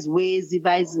 devise ways,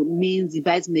 devise means,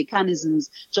 devise mechanisms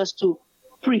just to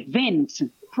prevent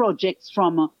projects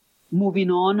from moving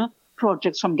on,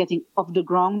 projects from getting off the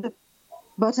ground.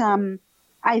 But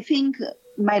I think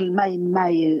my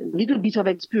little bit of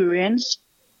experience,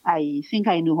 I think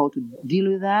I know how to deal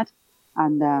with that.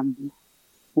 And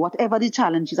whatever the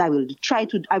challenge is, I will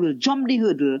jump the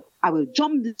hurdle, I will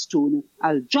jump the stone,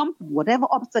 I'll jump whatever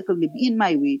obstacle may be in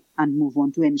my way and move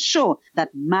on to ensure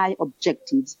that my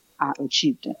objectives are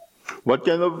achieved. What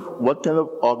kind of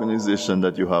organization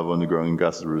that you have on the ground in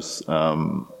Castle-Bruce,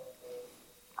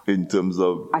 in terms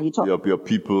of your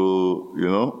people, you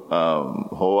know,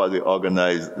 how are they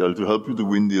organized to help you to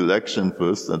win the election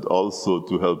first, and also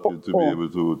to help you to be able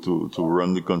to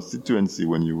run the constituency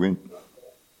when you win?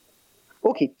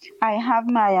 Okay, I have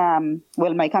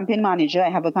my campaign manager. I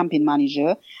have a campaign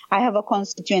manager. I have a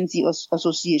constituency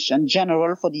association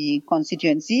general for the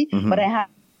constituency, but I have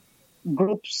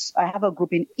groups. I have a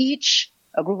group a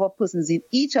group of persons in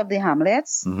each of the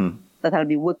hamlets that I'll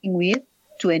be working with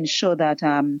to ensure that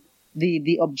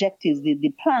the objectives,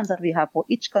 the plans that we have for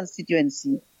each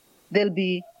constituency, they'll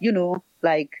be, you know,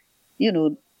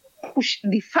 push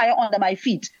the fire under my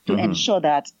feet to ensure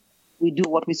that we do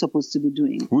what we're supposed to be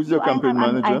doing. Who's your campaign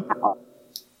manager?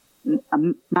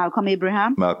 Malcolm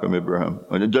Abraham. Malcolm Abraham.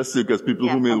 And just because people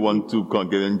who may want to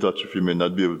get in touch with you may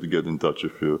not be able to get in touch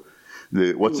with you.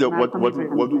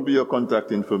 What would be your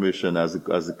contact information as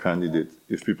a candidate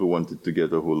if people wanted to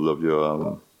get a hold of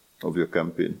your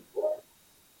campaign?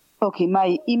 Okay,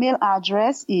 my email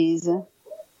address is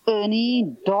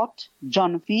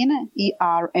ernie.jonfin,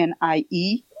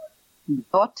 ERNIE.JNOFINN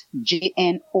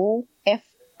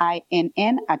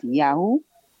 @Yahoo.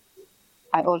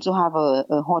 I also have a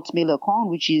Hotmail account,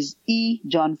 which is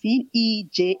ejonfin,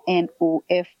 EJNOFINN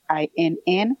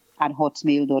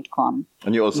 @hotmail.com.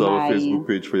 And you also have a Facebook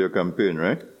page for your campaign,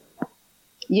 right?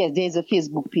 Yes, there's a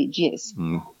Facebook page, yes.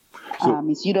 So,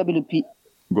 it's UWP.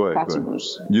 Go ahead.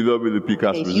 UWP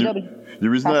Castle-Bruce. The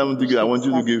reason I want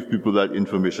you to give people that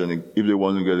information if they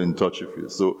want to get in touch with you.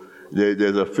 So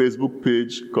there's a Facebook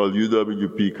page called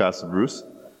UWP Castle-Bruce,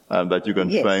 that you can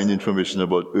find information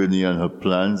about Ernie and her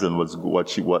plans and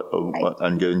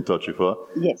and get in touch with her.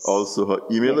 Yes. Also, her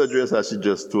email address, as she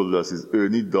just told us, is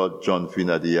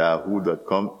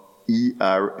ernie.jonfin@yahoo.com,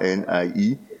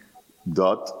 ERNIE.JNOFINN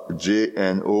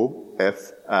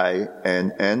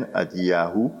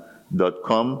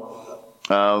 @yahoo.com.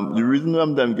 The reason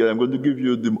I'm going to give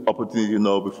you the opportunity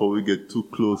now, before we get too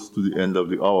close to the end of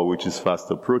the hour, which is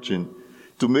fast approaching,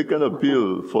 to make an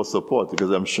appeal for support,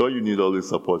 because I'm sure you need all the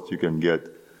support you can get,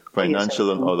 financial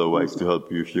and otherwise, to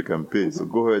help you with your campaign. So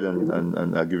go ahead and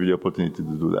I'll give you the opportunity to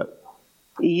do that.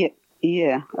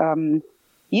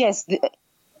 Yes,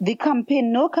 the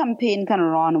campaign, no campaign can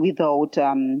run without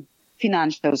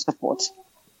financial support.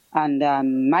 And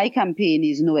my campaign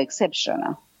is no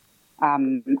exception.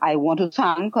 I want to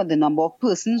thank the number of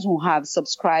persons who have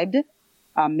subscribed,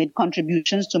 made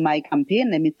contributions to my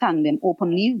campaign. Let me thank them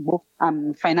openly, both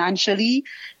financially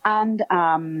and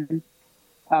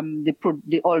they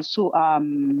also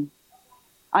and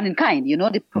in kind. You know,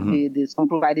 some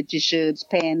provided T-shirts,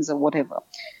 pens, or whatever,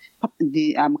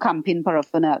 the campaign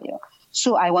paraphernalia.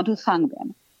 So I want to thank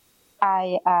them.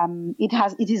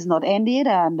 It is not ended,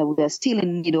 and we are still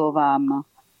in need of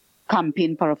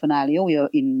campaign paraphernalia. We are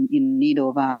in need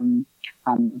of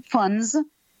funds,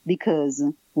 because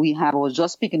I was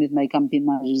just speaking with my campaign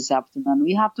manager this afternoon.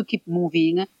 We have to keep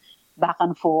moving back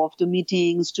and forth to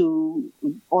meetings, to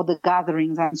other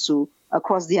gatherings, and so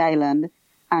across the island.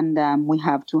 And we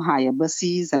have to hire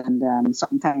buses, and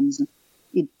sometimes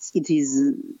it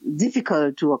is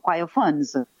difficult to acquire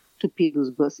funds to pay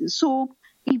those buses. So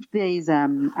if there is, I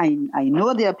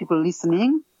know there are people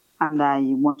listening, and I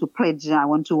want to pledge, I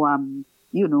want to,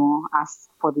 ask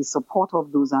for the support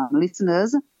of those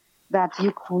listeners, that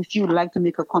if you would like to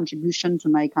make a contribution to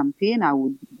my campaign, I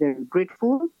would be very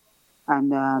grateful.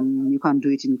 And you can do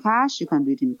it in cash, you can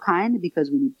do it in kind,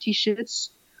 because we need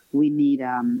T-shirts, we need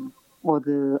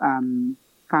other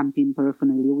campaign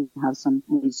paraphernalia. We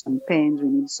need some pens, we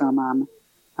need some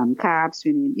caps,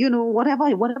 we need,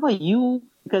 whatever you,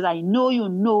 because I know you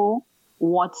know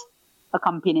what a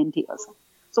campaign entails.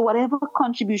 So whatever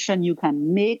contribution you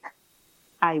can make,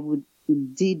 I would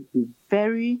indeed be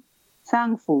very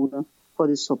thankful for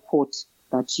the support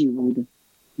that you would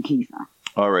give.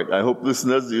 All right. I hope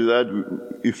listeners do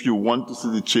that. If you want to see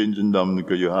the change in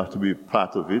Dominica, you have to be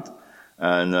part of it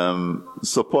and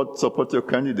support your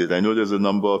candidate. I know there's a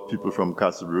number of people from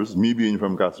Castle Bruce. Me being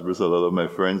from Castle Bruce, a lot of my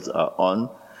friends are on.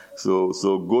 So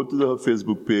go to the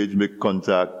Facebook page, make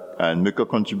contact, and make a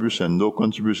contribution. No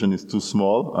contribution is too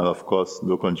small, and of course,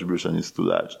 no contribution is too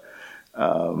large.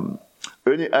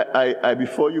 Ernie,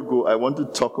 before you go, I want to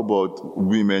talk about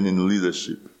women in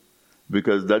leadership,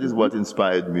 because that is what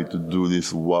inspired me to do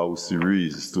this WOW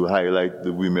series, to highlight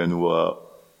the women who are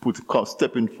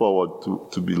stepping forward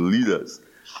to be leaders.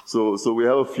 So we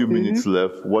have a few minutes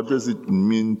left. What does it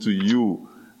mean to you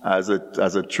as a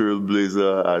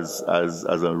trailblazer,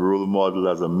 as a role model,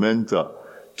 as a mentor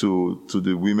to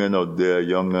the women out there,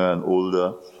 younger and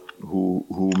older,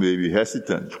 who may be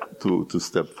hesitant to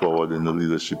step forward in the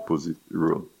leadership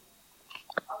role?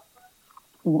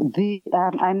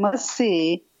 I must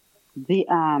say, the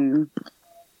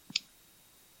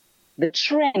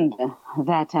trend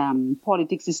that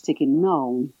politics is taking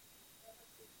now,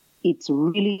 it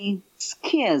really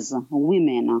scares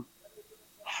women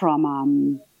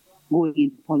from going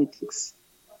into politics.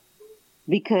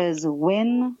 Because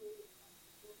when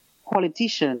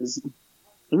politicians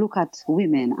look at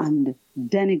women and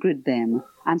denigrate them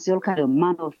and say all kind of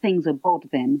manner of things about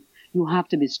them, you have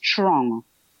to be strong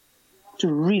to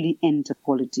really enter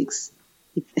politics.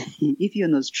 If you're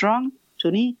not strong,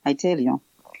 Tony, I tell you,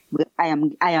 I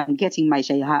am getting my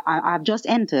share. I've just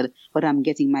entered, but I'm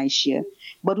getting my share.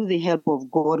 But with the help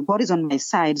of God, God is on my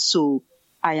side, so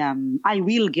I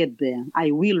will get there.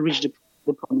 I will reach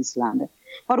the promised land.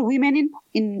 But women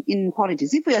in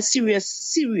politics, if we are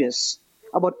serious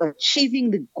about achieving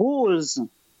the goals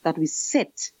that we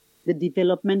set, the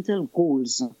developmental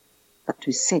goals that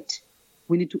we set,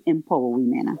 we need to empower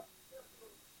women.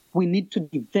 We need to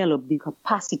develop the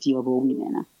capacity of our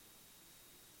women.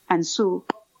 And so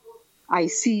I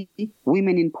see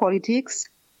women in politics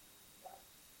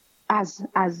as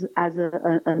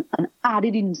an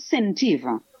added incentive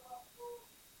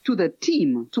to the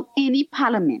team, to any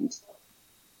parliament.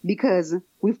 Because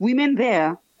with women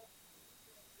there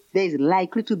is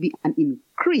likely to be an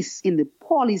increase in the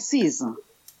policies.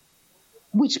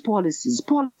 Which policies?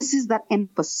 Policies that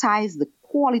emphasize the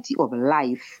quality of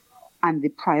life and the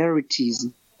priorities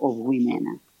of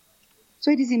women.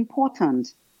 So it is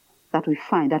important that we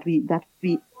find that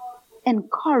we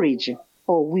encourage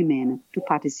our women to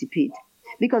participate,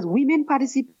 because women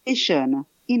participation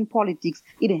in politics,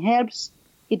 it helps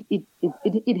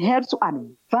to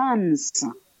advance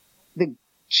the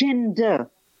gender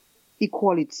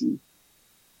equality,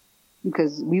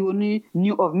 because we only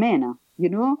knew of men,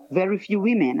 very few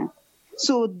women.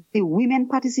 So the women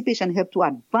participation helps to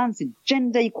advance the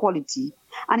gender equality,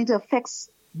 and it affects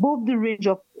both the range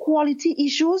of quality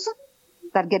issues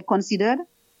that get considered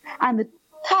and the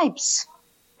types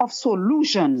of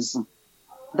solutions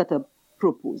that are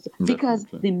proposed. Because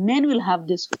the men will have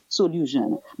this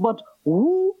solution, but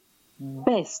who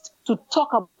best to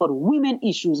talk about women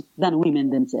issues than women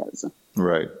themselves?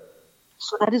 Right.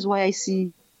 So that is why I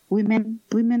see women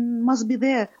must be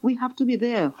there. We have to be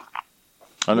there.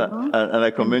 And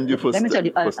I commend you for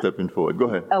stepping forward. Go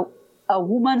ahead. A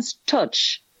woman's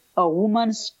touch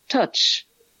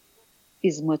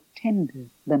is more tender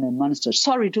than a man's touch.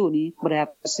 Sorry, Tony, but I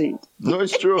have to say it. No,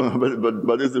 it's true,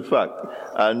 but it's the fact.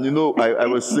 And I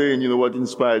was saying, what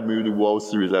inspired me with the WOW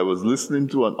series. I was listening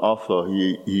to an author.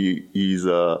 He's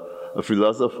a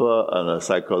philosopher and a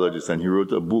psychologist, and he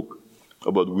wrote a book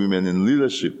about women in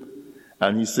leadership.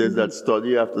 And he says that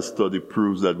study after study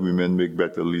proves that women make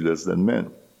better leaders than men.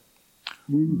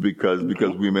 Because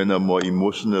women are more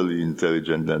emotionally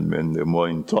intelligent than men. They're more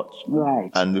in touch. Right.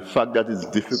 And the fact that it's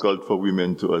difficult for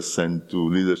women to ascend to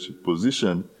leadership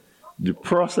position, the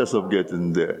process of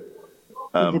getting there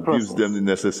gives them the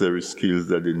necessary skills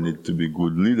that they need to be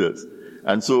good leaders.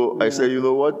 And so I say, you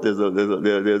know what?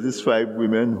 There's these 5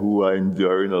 women who are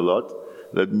enduring a lot.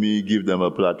 let me give them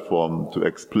a platform to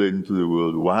explain to the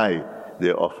world why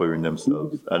they're offering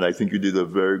themselves. And I think you did a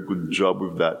very good job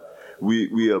with that.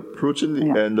 We are approaching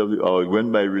the end of the hour. It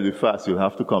went by really fast. You'll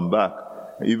have to come back.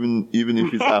 Even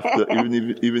if it's after,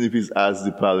 even if it's as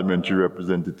the parliamentary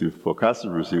representative for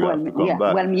Castlebruce, you have to come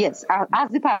back. Well, yes, as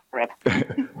the parliament rep.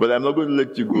 But I'm not going to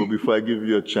let you go before I give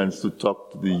you a chance to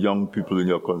talk to the young people in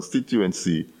your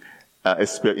constituency,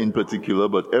 in particular,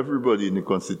 but everybody in the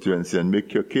constituency, and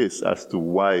make your case as to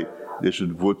why they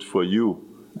should vote for you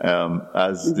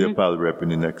as their parliament rep in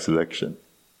the next election.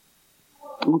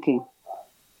 Okay.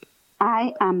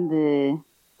 I am the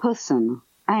person.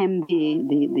 I am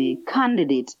the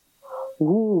candidate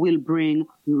who will bring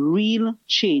real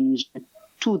change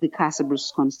to the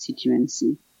Castlebruce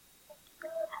constituency.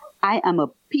 I am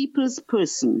a people's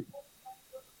person.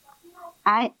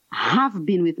 I have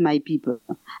been with my people.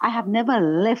 I have never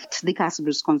left the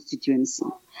Castlebruce constituency.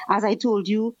 As I told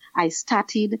you, I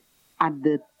started at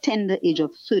the tender age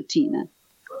of 13,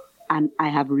 and I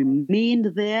have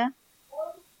remained there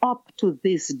up to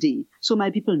this day. So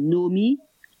my people know me.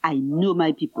 I know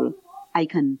my people. I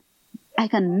can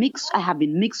mix. I have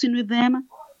been mixing with them.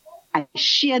 I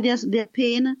share their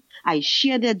pain. I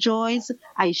share their joys.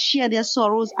 I share their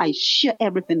sorrows. I share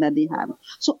everything that they have.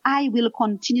 So I will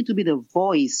continue to be the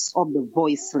voice of the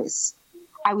voiceless.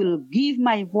 I will give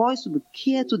my voice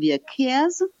to their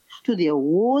cares, to their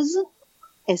woes,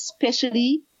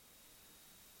 especially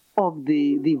of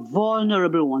the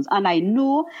vulnerable ones. And I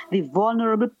know the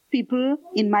vulnerable people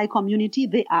in my community,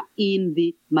 they are in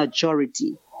the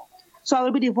majority. So I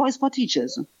will be the voice for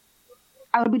teachers.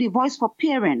 I will be the voice for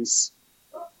parents.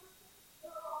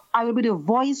 I will be the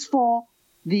voice for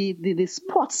the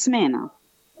sportsmen.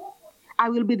 I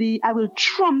will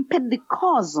trumpet the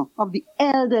cause of the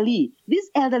elderly. These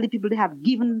elderly people, they have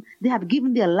given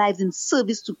their lives in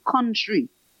service to country.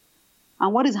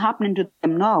 And what is happening to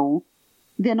them now?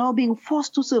 They're now being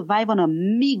forced to survive on a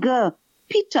meager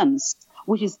pittance,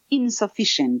 which is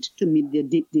insufficient to meet their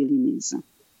daily needs.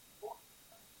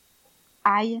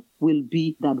 I will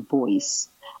be that voice.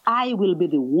 I will be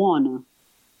the one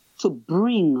to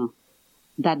bring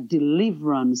that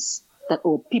deliverance that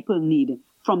our people need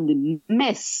from the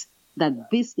mess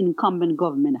that this incumbent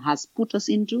government has put us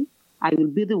into. I will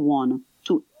be the one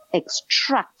to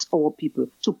extract our people,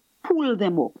 to pull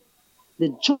them up.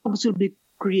 The jobs will be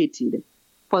created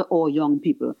for our young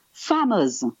people.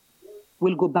 Farmers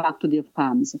will go back to their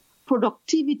farms.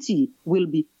 Productivity will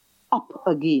be up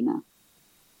again.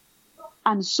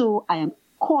 And so I am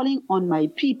calling on my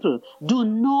people, do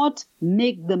not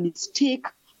make the mistake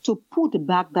to put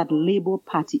back that Labour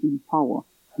Party in power.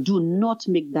 Do not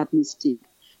make that mistake.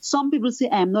 Some people say,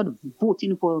 I am not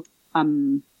voting for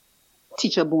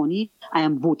Teacher Bonnie, I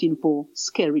am voting for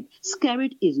Skerrit.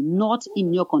 Skerrit is not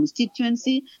in your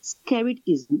constituency. Skerrit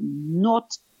is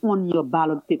not on your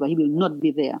ballot paper. He will not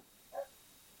be there.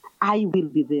 I will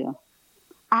be there.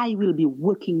 I will be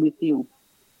working with you.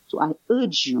 So I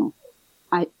urge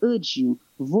you,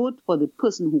 vote for the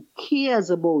person who cares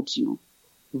about you.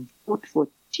 Vote for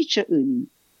Teacher Ernie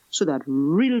so that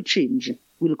real change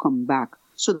will come back,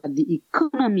 so that the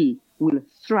economy will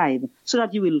thrive, so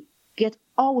that you will get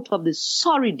out of the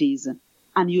sorry days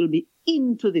and you'll be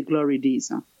into the glory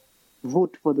days.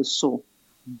 Vote for the soul.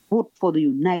 Vote for the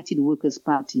United Workers'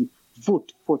 Party.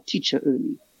 Vote for Teacher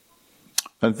Ernie.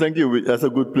 And thank you. That's a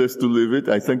good place to leave it.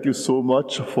 I thank you so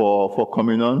much for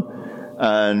coming on.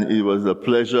 And it was a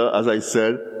pleasure. As I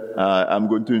said, I'm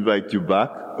going to invite you back.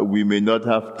 We may not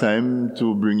have time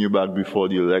to bring you back before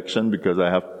the election because I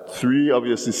have 3 of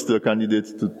your sister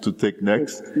candidates to take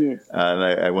next. Yes. And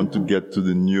I want to get to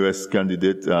the newest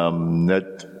candidate,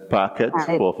 Ned Paquette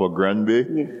for Granby.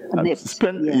 Yes.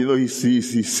 He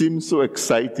seems so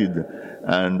excited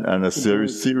and a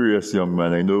serious young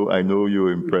man. I know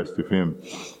you're impressed with him.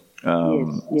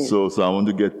 Yes. So I want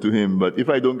to get to him. But if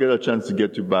I don't get a chance to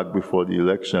get you back before the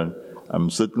election, I'm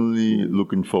certainly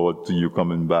looking forward to you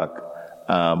coming back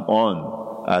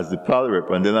on as the parliament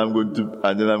rep, and then I'm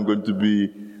going to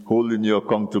be holding you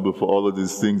accountable for all of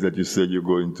these things that you said you're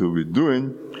going to be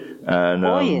doing,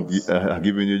 and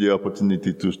giving you the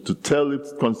opportunity to tell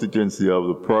its constituency of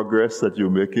the progress that you're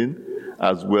making,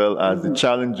 as well as the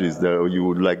challenges that you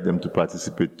would like them to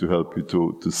participate to help you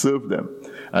to serve them.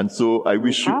 And so I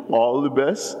wish you all the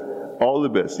best. All the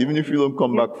best. Even if you don't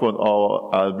come back for an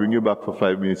hour, I'll bring you back for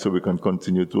 5 minutes so we can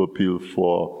continue to appeal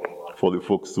for the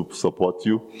folks to support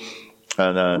you.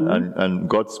 And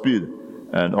Godspeed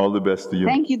and all the best to you.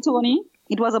 Thank you, Tony.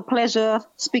 It was a pleasure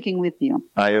speaking with you.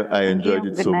 I enjoyed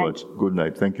it so much. Good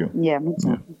night. Thank you. Yeah, me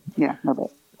too. Yeah, bye-bye.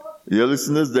 Dear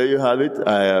listeners, there you have it.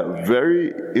 A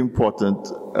very important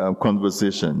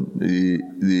conversation.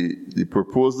 The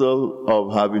proposal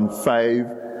of having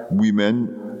 5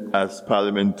 women as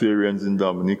parliamentarians in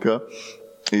Dominica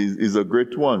is a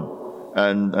great one.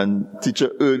 And Teacher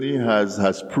Ernie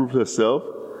has proved herself.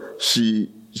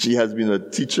 She has been a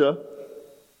teacher,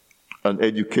 an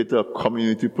educator, a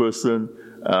community person.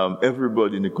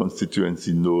 Everybody in the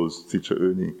constituency knows Teacher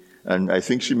Ernie. And I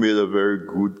think she made a very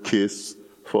good case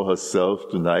for herself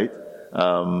tonight.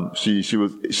 She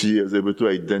was able to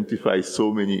identify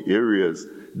so many areas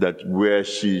that where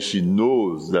she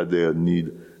knows that there are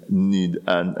need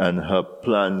and her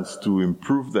plans to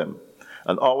improve them.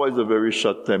 And always a very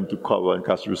short time to cover, and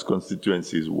Castro's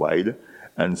constituency is wide.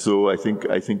 And so I think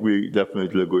we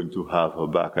definitely are going to have her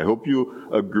back. I hope you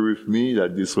agree with me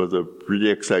that this was a pretty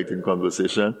exciting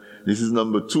conversation. This is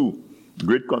number 2.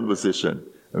 Great conversation.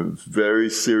 Very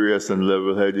serious and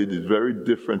level-headed. It's very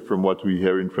different from what we're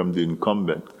hearing from the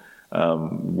incumbent.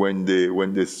 When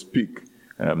they speak,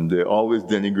 they're always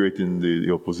denigrating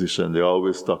the opposition. They're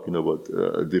always talking about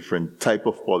a different type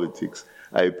of politics.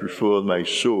 I prefer my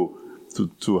show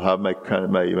to have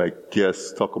my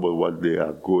guests talk about what they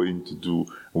are going to do,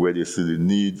 where they see the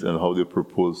needs, and how they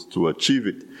propose to achieve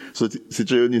it. So,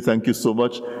 Teacher Ernie, thank you so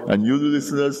much. And you, the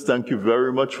listeners, thank you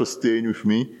very much for staying with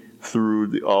me through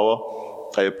the hour.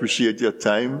 I appreciate your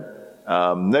time.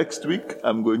 Next week,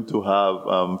 I'm going to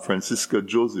have Francisca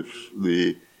Joseph,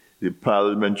 the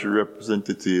parliamentary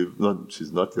representative. No,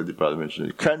 she's not the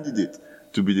parliamentary candidate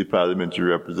to be the parliamentary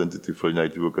representative for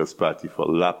United Workers' Party for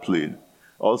La Plaine.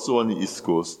 Also on the East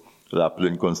Coast, La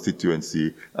Plaine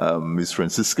constituency, Ms.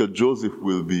 Francisca Joseph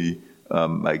will be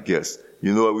my guest.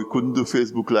 You know, we couldn't do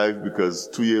Facebook Live because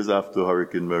 2 years after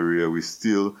Hurricane Maria, we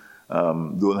still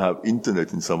don't have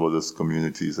internet in some of those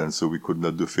communities, and so we could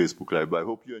not do Facebook Live. But I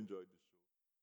hope you enjoyed it.